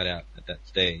of the site out at that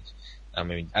stage. I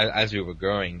mean, as we were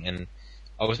growing, and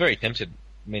I was very tempted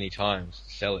many times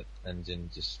to sell it and then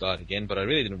just start again, but I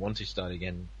really didn't want to start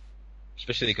again,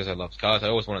 especially because I loved cars. I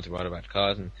always wanted to write about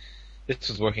cars, and this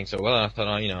was working so well, and I thought,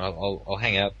 I'll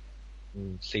hang out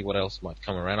and see what else might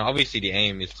come around. Obviously, the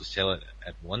aim is to sell it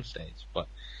at one stage, but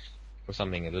for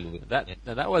something a little bit...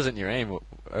 That wasn't your aim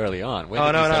early on. When did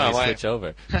you suddenly switch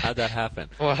over? How'd that happen?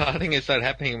 Well, I think it started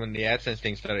happening when the AdSense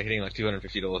thing started hitting like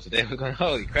 $250 a day. I was going,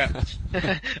 holy crap,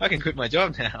 I can quit my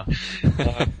job now.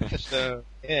 I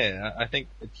think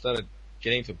it started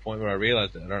getting to a point where I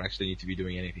realized that I don't actually need to be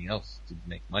doing anything else to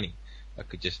make money. I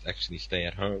could just actually stay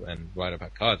at home and write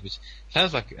about cars, which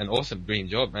sounds like an awesome dream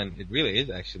job, and it really is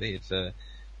actually. It's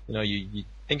you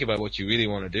think about what you really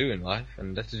want to do in life,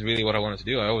 and that's just really what I wanted to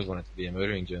do. I always wanted to be a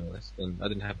motoring journalist, and I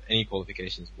didn't have any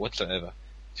qualifications whatsoever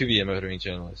to be a motoring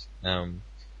journalist.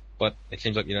 But it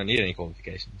seems like you don't need any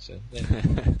qualifications, so yeah.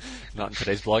 Not in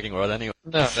today's blogging world, anyway.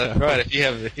 No, that's right. If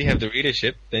you have the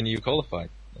readership, then you qualified.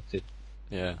 That's it.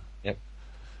 Yeah. Yep.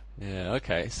 Yeah.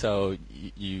 Okay. So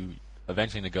you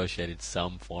eventually negotiated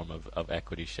some form of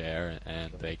equity share,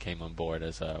 and they came on board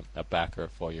as a backer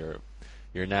for your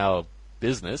now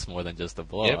business more than just a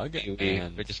blog. Yep, we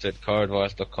registered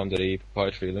caradvice.com.au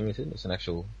proprietary limited. It's an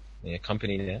actual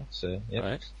company now. So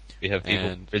right. We have people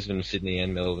in Brisbane, Sydney,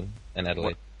 and Melbourne, and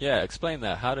Adelaide. Explain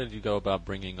that. How did you go about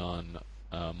bringing on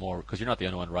more? Because you're not the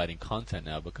only one writing content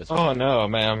now. Because no,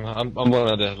 man, I'm one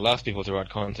of the last people to write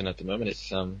content at the moment.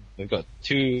 It's we've got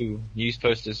 2 news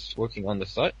posters working on the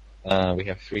site. We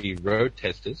have 3 road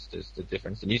testers. There's the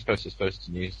difference. The news posters post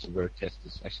the news. The road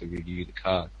testers actually review the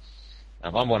cars.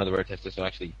 I'm one of the road testers, so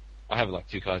actually I have like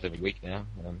 2 cars every week now.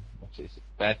 Actually, it's a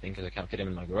bad thing because I can't fit them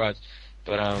in my garage.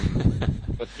 But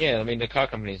but yeah, I mean the car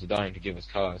companies are dying to give us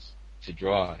cars to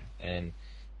drive, and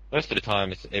most of the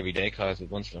time it's everyday cars.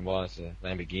 But once in a while it's a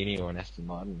Lamborghini or an Aston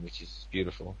Martin, which is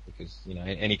beautiful because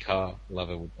any car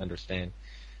lover would understand.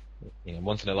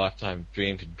 Once in a lifetime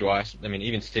dream to drive. I mean,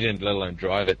 even sit in it, let alone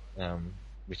drive it,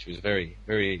 which was very,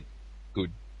 very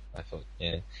good. I thought,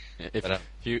 yeah.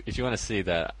 If you want to see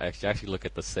that, actually look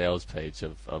at the sales page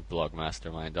of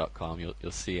blogmastermind.com.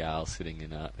 You'll see Al sitting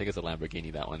in I think it's a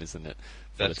Lamborghini. That one, isn't it?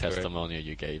 For that's the testimonial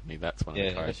you gave me. That's one of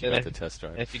the cars you got to test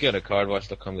drive. If you go to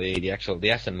caradvice.com,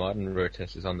 the Aston Martin road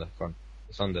test is on the front.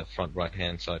 It's on the front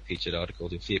right-hand side featured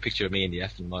articles. You'll see a picture of me in the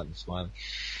Aston Martin smiling.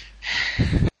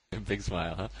 Big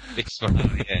smile, huh? Big smile,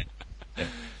 yeah.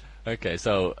 Okay,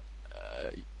 so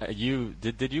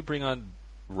did you bring on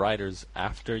writers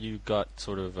after you got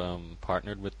sort of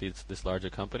partnered with this larger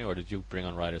company, or did you bring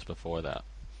on writers before that?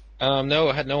 No,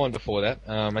 I had no one before that.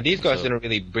 And these guys didn't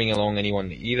really bring along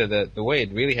anyone either. The way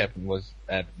it really happened was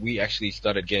that we actually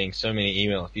started getting so many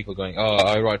emails, people going, "Oh,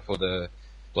 I write for the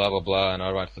blah blah blah, and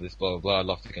I write for this blah blah blah. I'd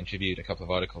love to contribute a couple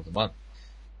of articles a month."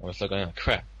 I was like, "Oh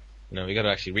crap, we got to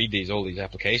actually read all these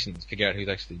applications, figure out who's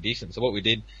actually decent." So what we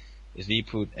did is we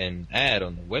put an ad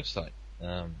on the website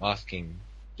asking,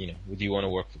 do you want to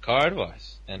work for car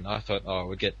advice? And I thought,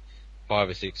 we'd get 5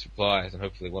 or 6 replies, and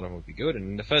hopefully one of them would be good.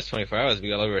 And in the first 24 hours, we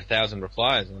got over 1,000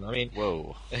 replies. And I mean,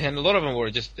 whoa! And a lot of them were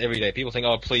just everyday people saying,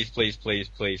 please, please, please,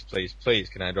 please, please, please,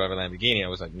 can I drive a Lamborghini? I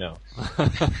was like, no.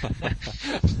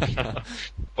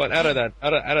 But out of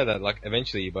that, like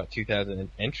eventually about 2,000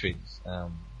 entries,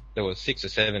 there were 6 or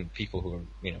 7 people who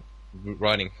were,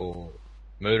 writing for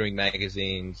motoring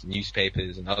magazines,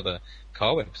 newspapers, and other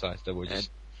car websites that were just.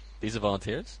 And these are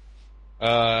volunteers?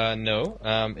 No.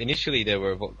 Initially,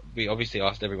 we obviously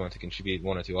asked everyone to contribute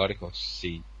 1 or 2 articles to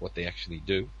see what they actually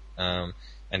do, and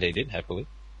they did happily.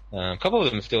 A couple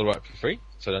of them still write for free,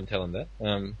 so don't tell them that.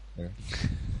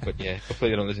 But yeah,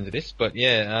 hopefully they don't listen to this. But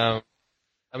yeah,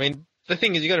 I mean, the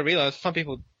thing is, you got to realize some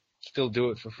people still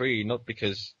do it for free, not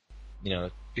because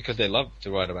because they love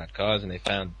to write about cars and they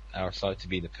found our site to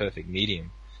be the perfect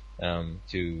medium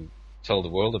to tell the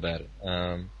world about it.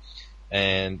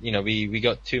 And we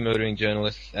got 2 motoring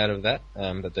journalists out of that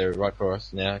they write for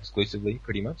us now exclusively,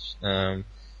 pretty much.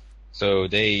 So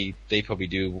they probably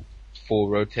do 4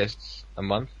 road tests a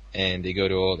month, and they go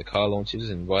to all the car launches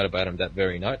and write about them that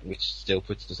very night, which still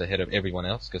puts us ahead of everyone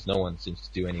else because no one seems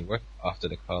to do any work after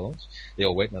the car launch. They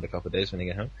all wait another couple of days when they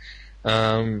get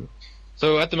home.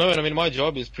 So at the moment, I mean, my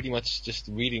job is pretty much just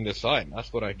reading the site.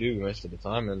 That's what I do most of the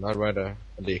time, and I write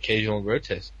the occasional road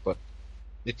test, but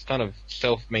it's kind of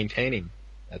self-maintaining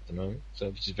at the moment, so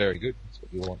which is very good. That's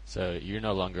what you want. So you're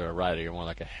no longer a writer; you're more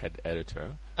like a head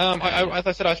editor. As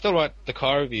I said, I still write the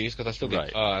car reviews because I still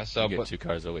get cars. So you get 2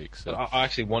 cars a week. So I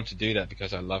actually want to do that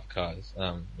because I love cars.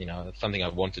 It's something I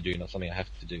want to do, not something I have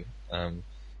to do.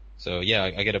 So yeah,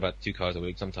 I get about 2 cars a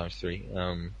week, sometimes 3.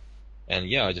 And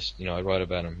yeah, I just I write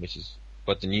about them,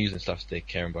 but the news and stuff's taken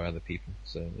care of by other people.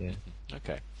 So yeah.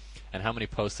 Okay. And how many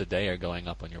posts a day are going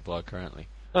up on your blog currently?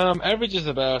 Average is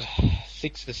about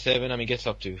 6 to 7. I mean, it gets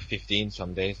up to 15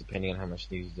 some days, depending on how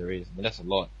much news there is. I mean, that's a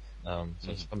lot. So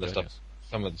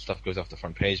some of the stuff goes off the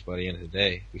front page by the end of the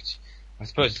day, which I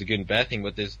suppose is a good and bad thing.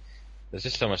 But there's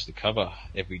just so much to cover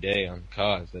every day on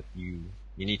cars that you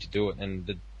need to do it. And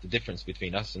the difference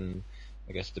between us and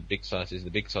I guess the big sites is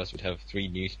the big sites would have 3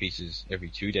 news pieces every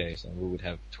 2 days, and we would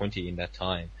have 20 in that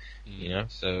time.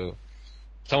 So.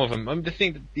 Some of them.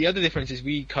 The other difference is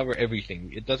we cover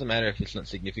everything. It doesn't matter if it's not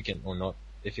significant or not.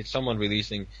 If it's someone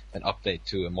releasing an update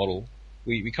to a model,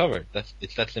 we cover it.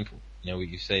 It's that simple.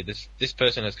 You say this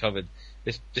person has covered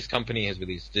this company has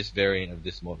released this variant of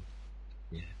this model.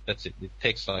 Yeah, that's it. It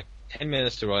takes like 10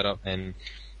 minutes to write up, and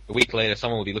a week later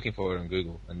someone will be looking for it on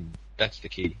Google, and that's the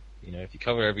key. If you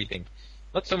cover everything,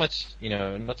 not so much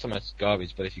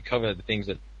garbage, but if you cover the things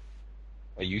that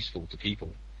are useful to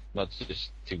people, not just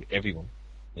to everyone.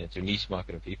 To a niche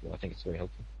market of people, I think it's very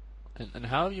helpful. And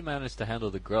how have you managed to handle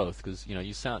the growth? Because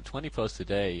you sound 20 posts a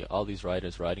day, all these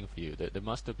writers writing for you. There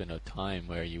must have been a time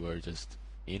where you were just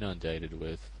inundated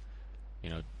with,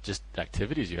 just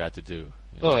activities you had to do.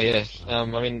 Oh yes, I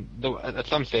mean, at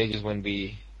some stages when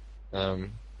we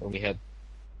had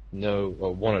 1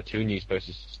 or 2 news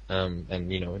posters, and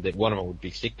that one of them would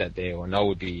be sick that day, or I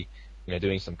would be,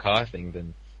 doing some car thing,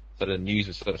 then sort of news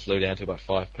would sort of slow down to about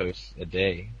 5 posts a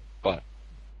day, but.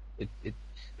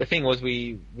 The thing was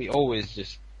we always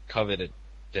just covered it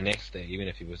the next day, even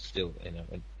if it was still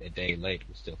a day late.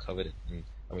 We still covered it, and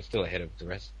we're still ahead of the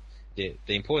rest. The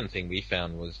important thing we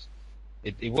found was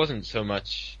it wasn't so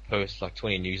much post like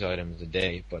 20 news items a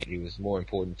day, but it was more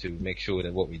important to make sure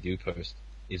that what we do post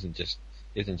isn't just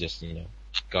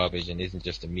garbage and isn't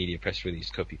just a media press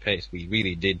release copy paste. We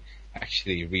really did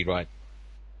actually rewrite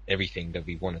everything that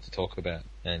we wanted to talk about,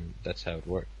 and that's how it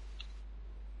worked.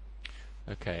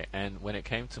 Okay, and when it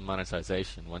came to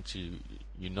monetization, once you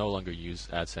no longer use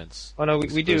AdSense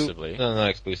we do. exclusively. No, not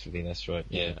exclusively, that's right,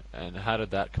 yeah. And how did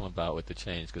that come about with the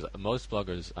change? Because most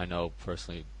bloggers I know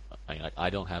personally, I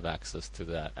don't have access to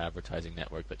that advertising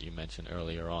network that you mentioned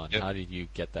earlier on. Yep. How did you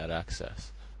get that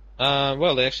access?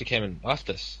 Well, they actually came and asked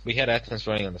us. We had AdSense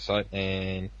running on the site,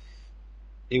 and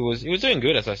it was doing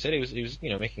good, as I said. It was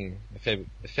making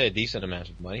a fair decent amount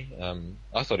of money.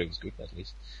 I thought it was good, at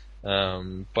least.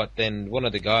 But then one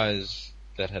of the guys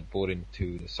that had bought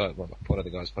into the site, part of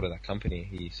that company,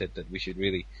 he said that we should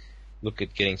really look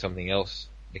at getting something else,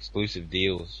 exclusive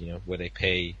deals, where they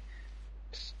pay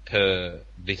per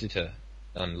visitor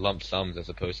on lump sums as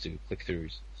opposed to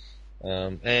click-throughs.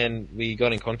 And we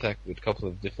got in contact with a couple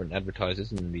of different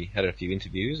advertisers, and we had a few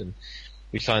interviews, and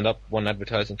we signed up one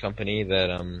advertising company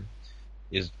that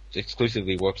is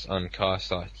exclusively works on car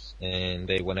sites, and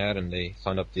they went out and they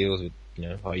signed up deals with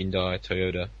Hyundai,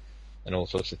 Toyota, and all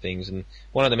sorts of things. And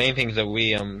one of the main things that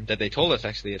we that they told us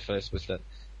actually at first was that,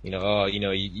 you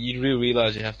really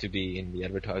realize you have to be in the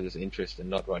advertiser's interest and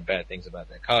not write bad things about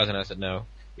their cars. And I said, no,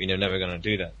 we're never going to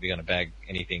do that. We're going to bag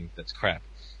anything that's crap.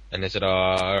 And they said, oh,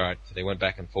 all right. So they went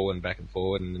back and forward,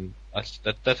 and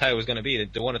that's how it was going to be.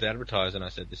 They wanted to advertise, and I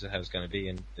said, this is how it's going to be.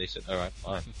 And they said, all right,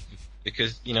 fine.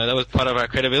 Because, that was part of our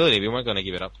credibility. We weren't going to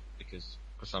give it up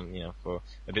for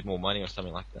a bit more money or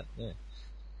something like that. Yeah.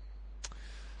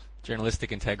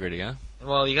 Journalistic integrity, huh?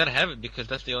 Well, you got to have it, because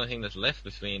that's the only thing that's left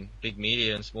between big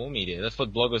media and small media. That's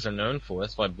what bloggers are known for.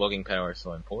 That's why blogging power is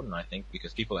so important, I think,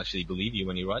 because people actually believe you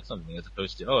when you write something, as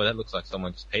opposed to, oh, that looks like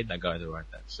someone just paid that guy to write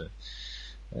that. So,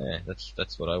 yeah,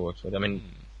 that's what I worked with. I mean,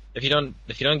 if you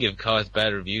don't give cars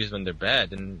bad reviews when they're bad,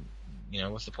 then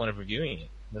what's the point of reviewing it?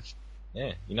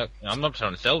 I'm not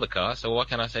trying to sell the car, so what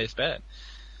can I say is bad?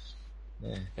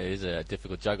 Yeah. It is a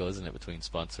difficult juggle, isn't it, between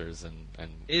sponsors and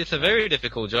It's a very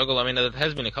difficult juggle. I mean, it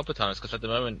has been a couple of times, because at the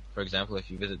moment, for example,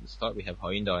 if you visit the site, we have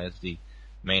Hyundai as the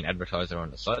main advertiser on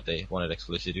the site. They wanted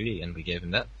exclusivity, and we gave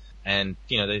them that. And,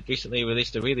 they recently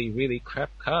released a really, really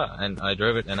crap car, and I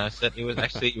drove it, and I said it was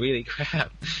actually really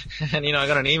crap. And, I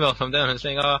got an email from them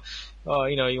saying,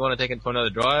 you want to take it for another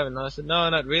drive? And I said, no,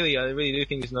 not really. I really do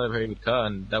think it's not a very good car,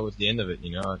 and that was the end of it,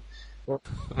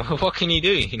 What can you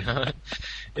do,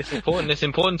 It's important. It's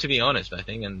important to be honest, I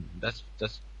think, and that's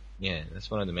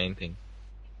one of the main things.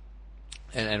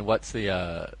 And what's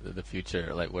the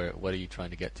future? Like, what are you trying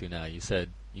to get to now? You said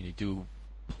you do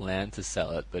plan to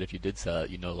sell it, but if you did sell it,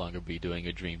 you'd no longer be doing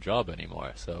your dream job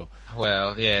anymore. So,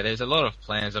 well, yeah, there's a lot of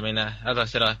plans. I mean, as I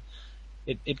said,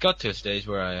 it got to a stage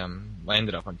where I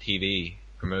ended up on TV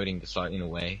promoting the site in a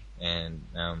way, and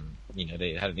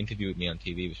they had an interview with me on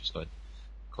TV, which was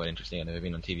quite interesting. I've never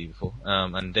been on TV before.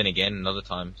 And then again, another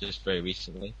time, just very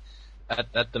recently.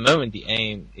 At the moment, the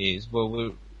aim is,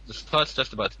 the site's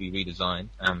just about to be redesigned,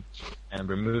 and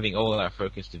we're moving all our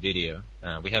focus to video.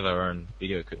 We have our own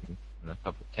video equipment, a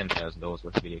couple $10,000 worth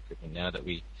of video equipment now that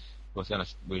we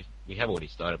have already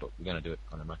started, but we're going to do it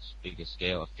on a much bigger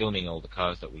scale of filming all the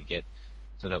cars that we get,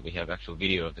 so that we have actual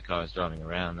video of the cars driving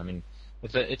around. I mean,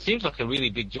 it seems like a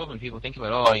really big job when people think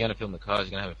about, you're going to film the cars,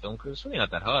 you're going to have a film crew. It's really not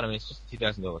that hard. I mean, it's just a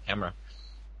 $2,000 camera,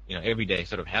 everyday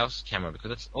sort of house camera, because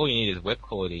that's all you need is web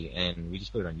quality, and we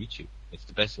just put it on YouTube. It's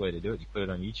the best way to do it. You put it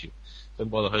on YouTube.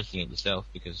 Don't bother hosting it yourself,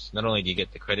 because not only do you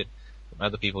get the credit from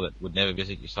other people that would never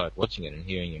visit your site watching it and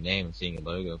hearing your name and seeing your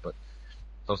logo, but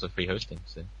it's also free hosting.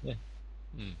 So, yeah.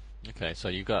 Okay, so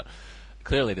you've got...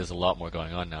 Clearly, there's a lot more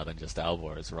going on now than just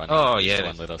Alborz running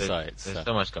one little site. There's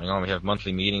so much going on. We have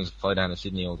monthly meetings, fly down to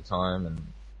Sydney all the time, and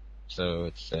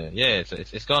so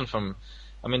it's gone from.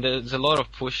 I mean, there's a lot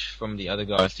of push from the other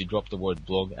guys to drop the word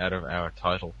blog out of our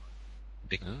title,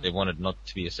 because they wanted not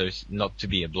to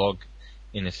be a blog,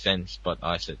 in a sense. But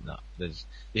I said no.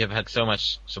 We have had so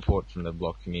much support from the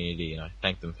blog community, and I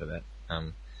thank them for that. A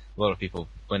lot of people,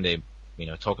 when they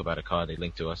talk about a car, they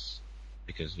link to us,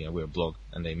 because we're a blog,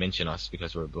 and they mention us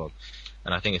because we're a blog.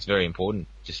 And I think it's very important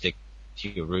to stick to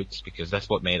your roots, because that's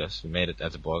what made us. We made it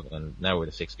as a blog, and now we're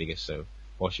the 6th biggest, so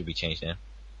why should we change now?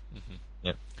 Mm-hmm.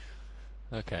 Yep.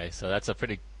 Okay, so that's a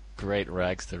pretty great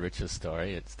rags to riches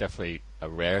story. It's definitely a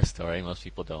rare story. Most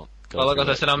people don't go Well, like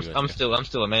through I said, it. I'm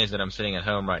still amazed that I'm sitting at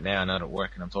home right now, not at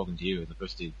work, and I'm talking to you, as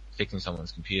opposed to fixing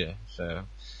someone's computer. So,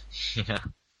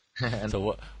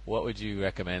 So what would you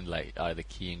recommend, like, are the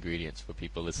key ingredients for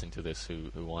people listening to this who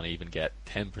want to even get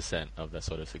 10% of the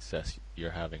sort of success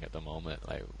you're having at the moment?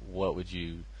 Like, what would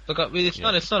you... Look, I mean, it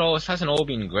hasn't all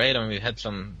been great. I mean, we've had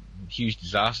some huge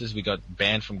disasters. We got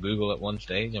banned from Google at one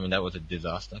stage. I mean, that was a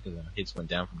disaster, because our hits went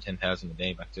down from 10,000 a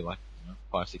day back to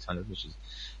 500-600, which is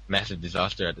a massive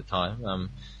disaster at the time.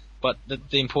 But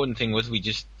the important thing was we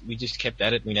just kept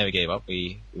at it. We never gave up.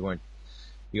 We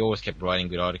always kept writing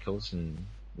good articles, and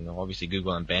obviously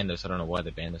Google unbanned us. I don't know why they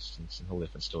banned us. It's a whole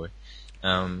different story.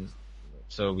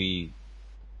 So the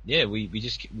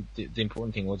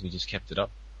important thing was we just kept it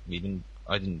up.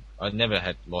 I never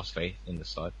had lost faith in the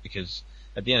site, because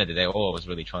at the end of the day, all I was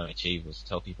really trying to achieve was to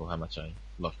tell people how much I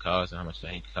love cars and how much I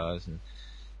hate cars,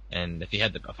 and if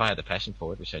I had the passion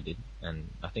for it, which I did, and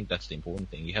I think that's the important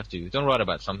thing. You have to, don't write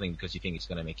about something because you think it's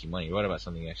going to make you money. Write about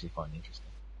something you actually find interesting,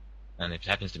 and if it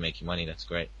happens to make you money, that's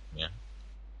great. Yeah.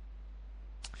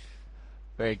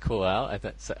 Very cool, Al.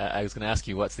 I was going to ask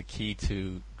you what's the key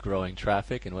to growing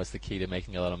traffic and what's the key to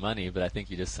making a lot of money, but I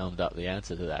think you just summed up the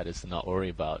answer to that, is to not worry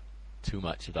about too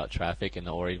much about traffic and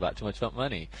not worry about too much about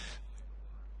money.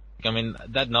 I mean,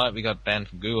 that night we got banned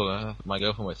from Google. My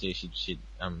girlfriend was here. She'd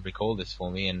recalled this for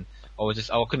me, and I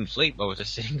couldn't sleep. I was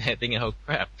just sitting there thinking, oh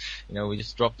crap, we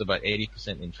just dropped about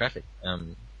 80% in traffic.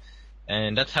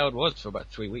 And that's how it was for about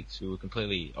 3 weeks. We were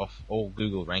completely off all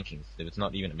Google rankings. There was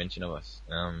not even a mention of us.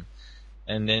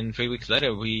 And then 3 weeks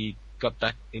later, we got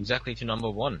back exactly to number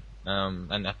one.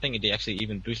 And I think they actually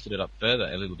even boosted it up further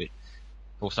a little bit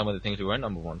for some of the things we were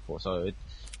number one for. So it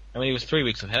was 3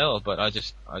 weeks of hell, but I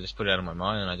just put it out of my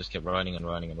mind, and I just kept writing and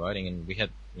writing and writing. And we had,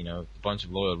 a bunch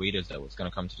of loyal readers that was going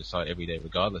to come to the site every day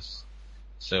regardless.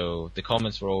 So the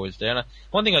comments were always there. And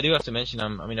one thing I do have to mention,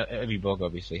 every blog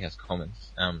obviously has comments.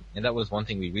 And that was one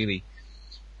thing we really,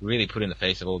 really put in the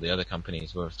face of all the other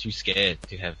companies, who were too scared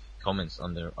to have comments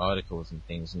on their articles and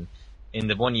things. And in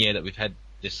the 1 year that we've had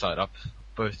this site up,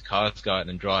 both Cars Guide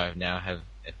and Drive now have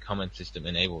a comment system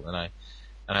enabled. And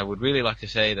I would really like to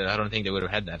say that I don't think they would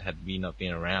have had that had we not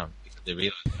been around, because they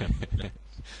really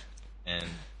and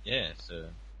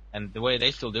and the way they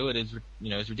still do it is,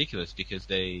 is ridiculous, because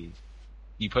you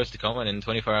post a comment and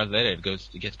 24 hours later it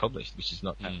gets published, which is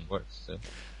not how it works. So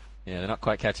yeah, they're not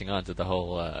quite catching on to the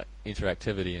whole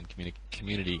interactivity and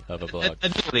community of a blog.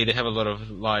 Additionally, they have a lot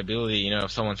of liability. If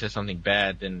someone says something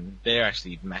bad, then they're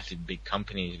actually massive, big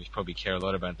companies which probably care a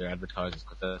lot about their advertisers,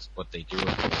 because that's what they do,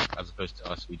 as opposed to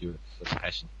us. We do it for the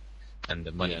passion, and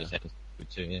the money just happens to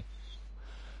do too.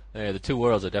 Yeah, the two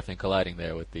worlds are definitely colliding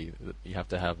there. With you have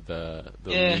to have the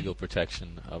legal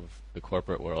protection of the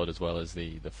corporate world, as well as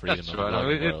the freedom of the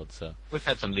blogging world. So we've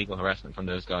had some legal harassment from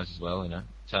those guys as well,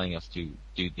 telling us to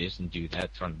do this and do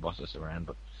that, trying to boss us around.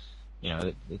 But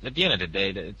at the end of the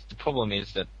day, the problem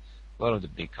is that a lot of the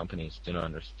big companies do not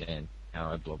understand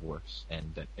how a blog works,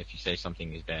 and that if you say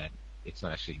something is bad, it's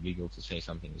not actually legal to say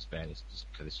something is bad. It's just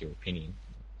because it's your opinion.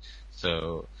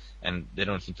 So, and they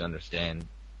don't seem to understand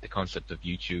the concept of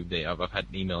YouTube. I've had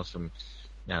emails from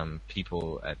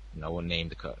people at, I won't name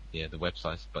the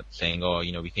websites, but saying,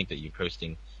 we think that you're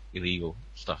posting illegal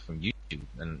stuff from YouTube.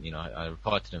 And I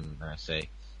reply to them and I say,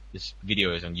 this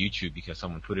video is on YouTube because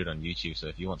someone put it on YouTube. So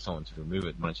if you want someone to remove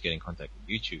it, why don't you get in contact with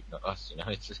YouTube, not us?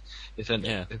 It's a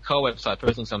car website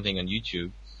posting something on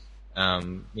YouTube.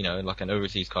 Like an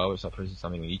overseas car website posting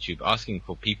something on YouTube, asking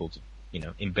for people to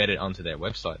embed it onto their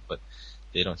website, but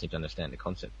they don't seem to understand the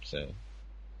concept. So.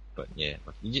 But yeah,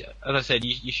 as I said,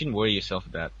 you shouldn't worry yourself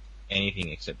about anything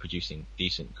except producing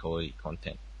decent quality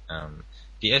content.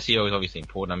 The SEO is obviously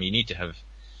important. you need to have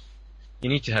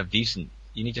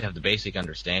the basic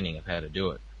understanding of how to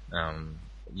do it.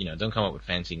 Don't come up with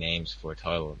fancy names for a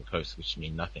title of a post which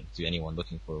mean nothing to anyone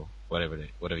looking for whatever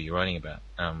you're writing about.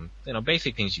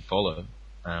 Basic things you follow.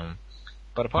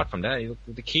 But apart from that,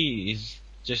 the key is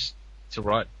just to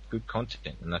write good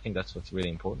content, and I think that's what's really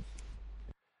important.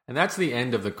 And that's the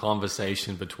end of the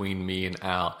conversation between me and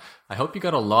Al. I hope you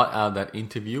got a lot out of that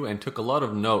interview and took a lot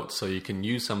of notes so you can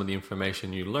use some of the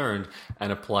information you learned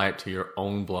and apply it to your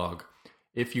own blog.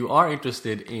 If you are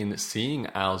interested in seeing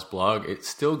Al's blog, it's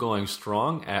still going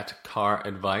strong at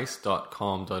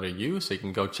caradvice.com.au, so you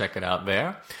can go check it out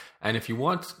there. And if you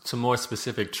want some more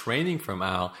specific training from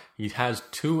Al, he has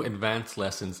 2 advanced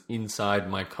lessons inside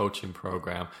my coaching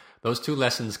program. Those 2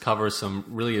 lessons cover some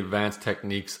really advanced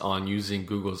techniques on using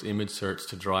Google's image search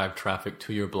to drive traffic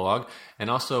to your blog, and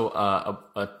also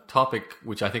a topic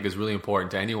which I think is really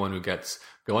important to anyone who gets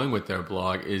going with their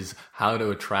blog is how to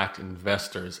attract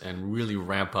investors and really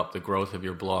ramp up the growth of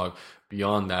your blog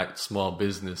beyond that small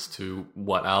business to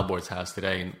what Alborz has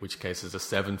today, in which case is a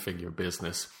 7-figure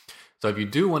business. So if you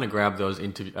do want to grab those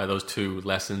 2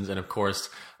 lessons, and of course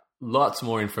lots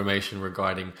more information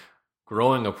regarding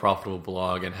growing a profitable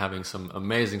blog and having some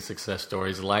amazing success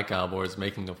stories like Alborz,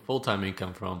 making a full-time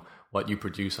income from what you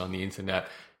produce on the internet,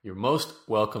 you're most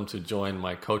welcome to join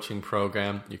my coaching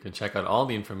program. You can check out all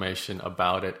the information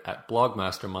about it at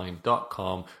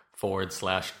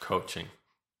blogmastermind.com/coaching.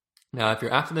 Now, if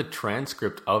you're after the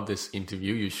transcript of this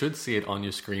interview, you should see it on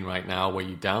your screen right now where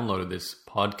you downloaded this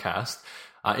podcast.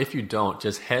 If you don't,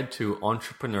 just head to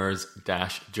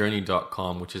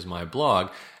entrepreneurs-journey.com, which is my blog,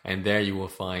 and there you will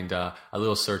find a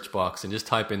little search box, and just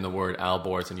type in the word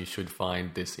Alborz and you should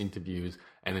find this interview,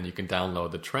 and then you can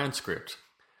download the transcript.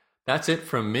 That's it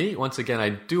from me. Once again, I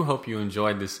do hope you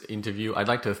enjoyed this interview. I'd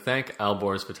like to thank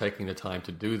Alborz for taking the time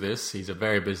to do this. He's a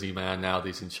very busy man now that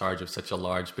he's in charge of such a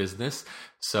large business.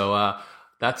 So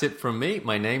that's it from me.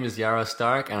 My name is Yara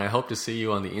Stark, and I hope to see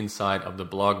you on the inside of the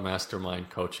Blog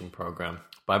Mastermind coaching program.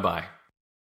 Bye-bye.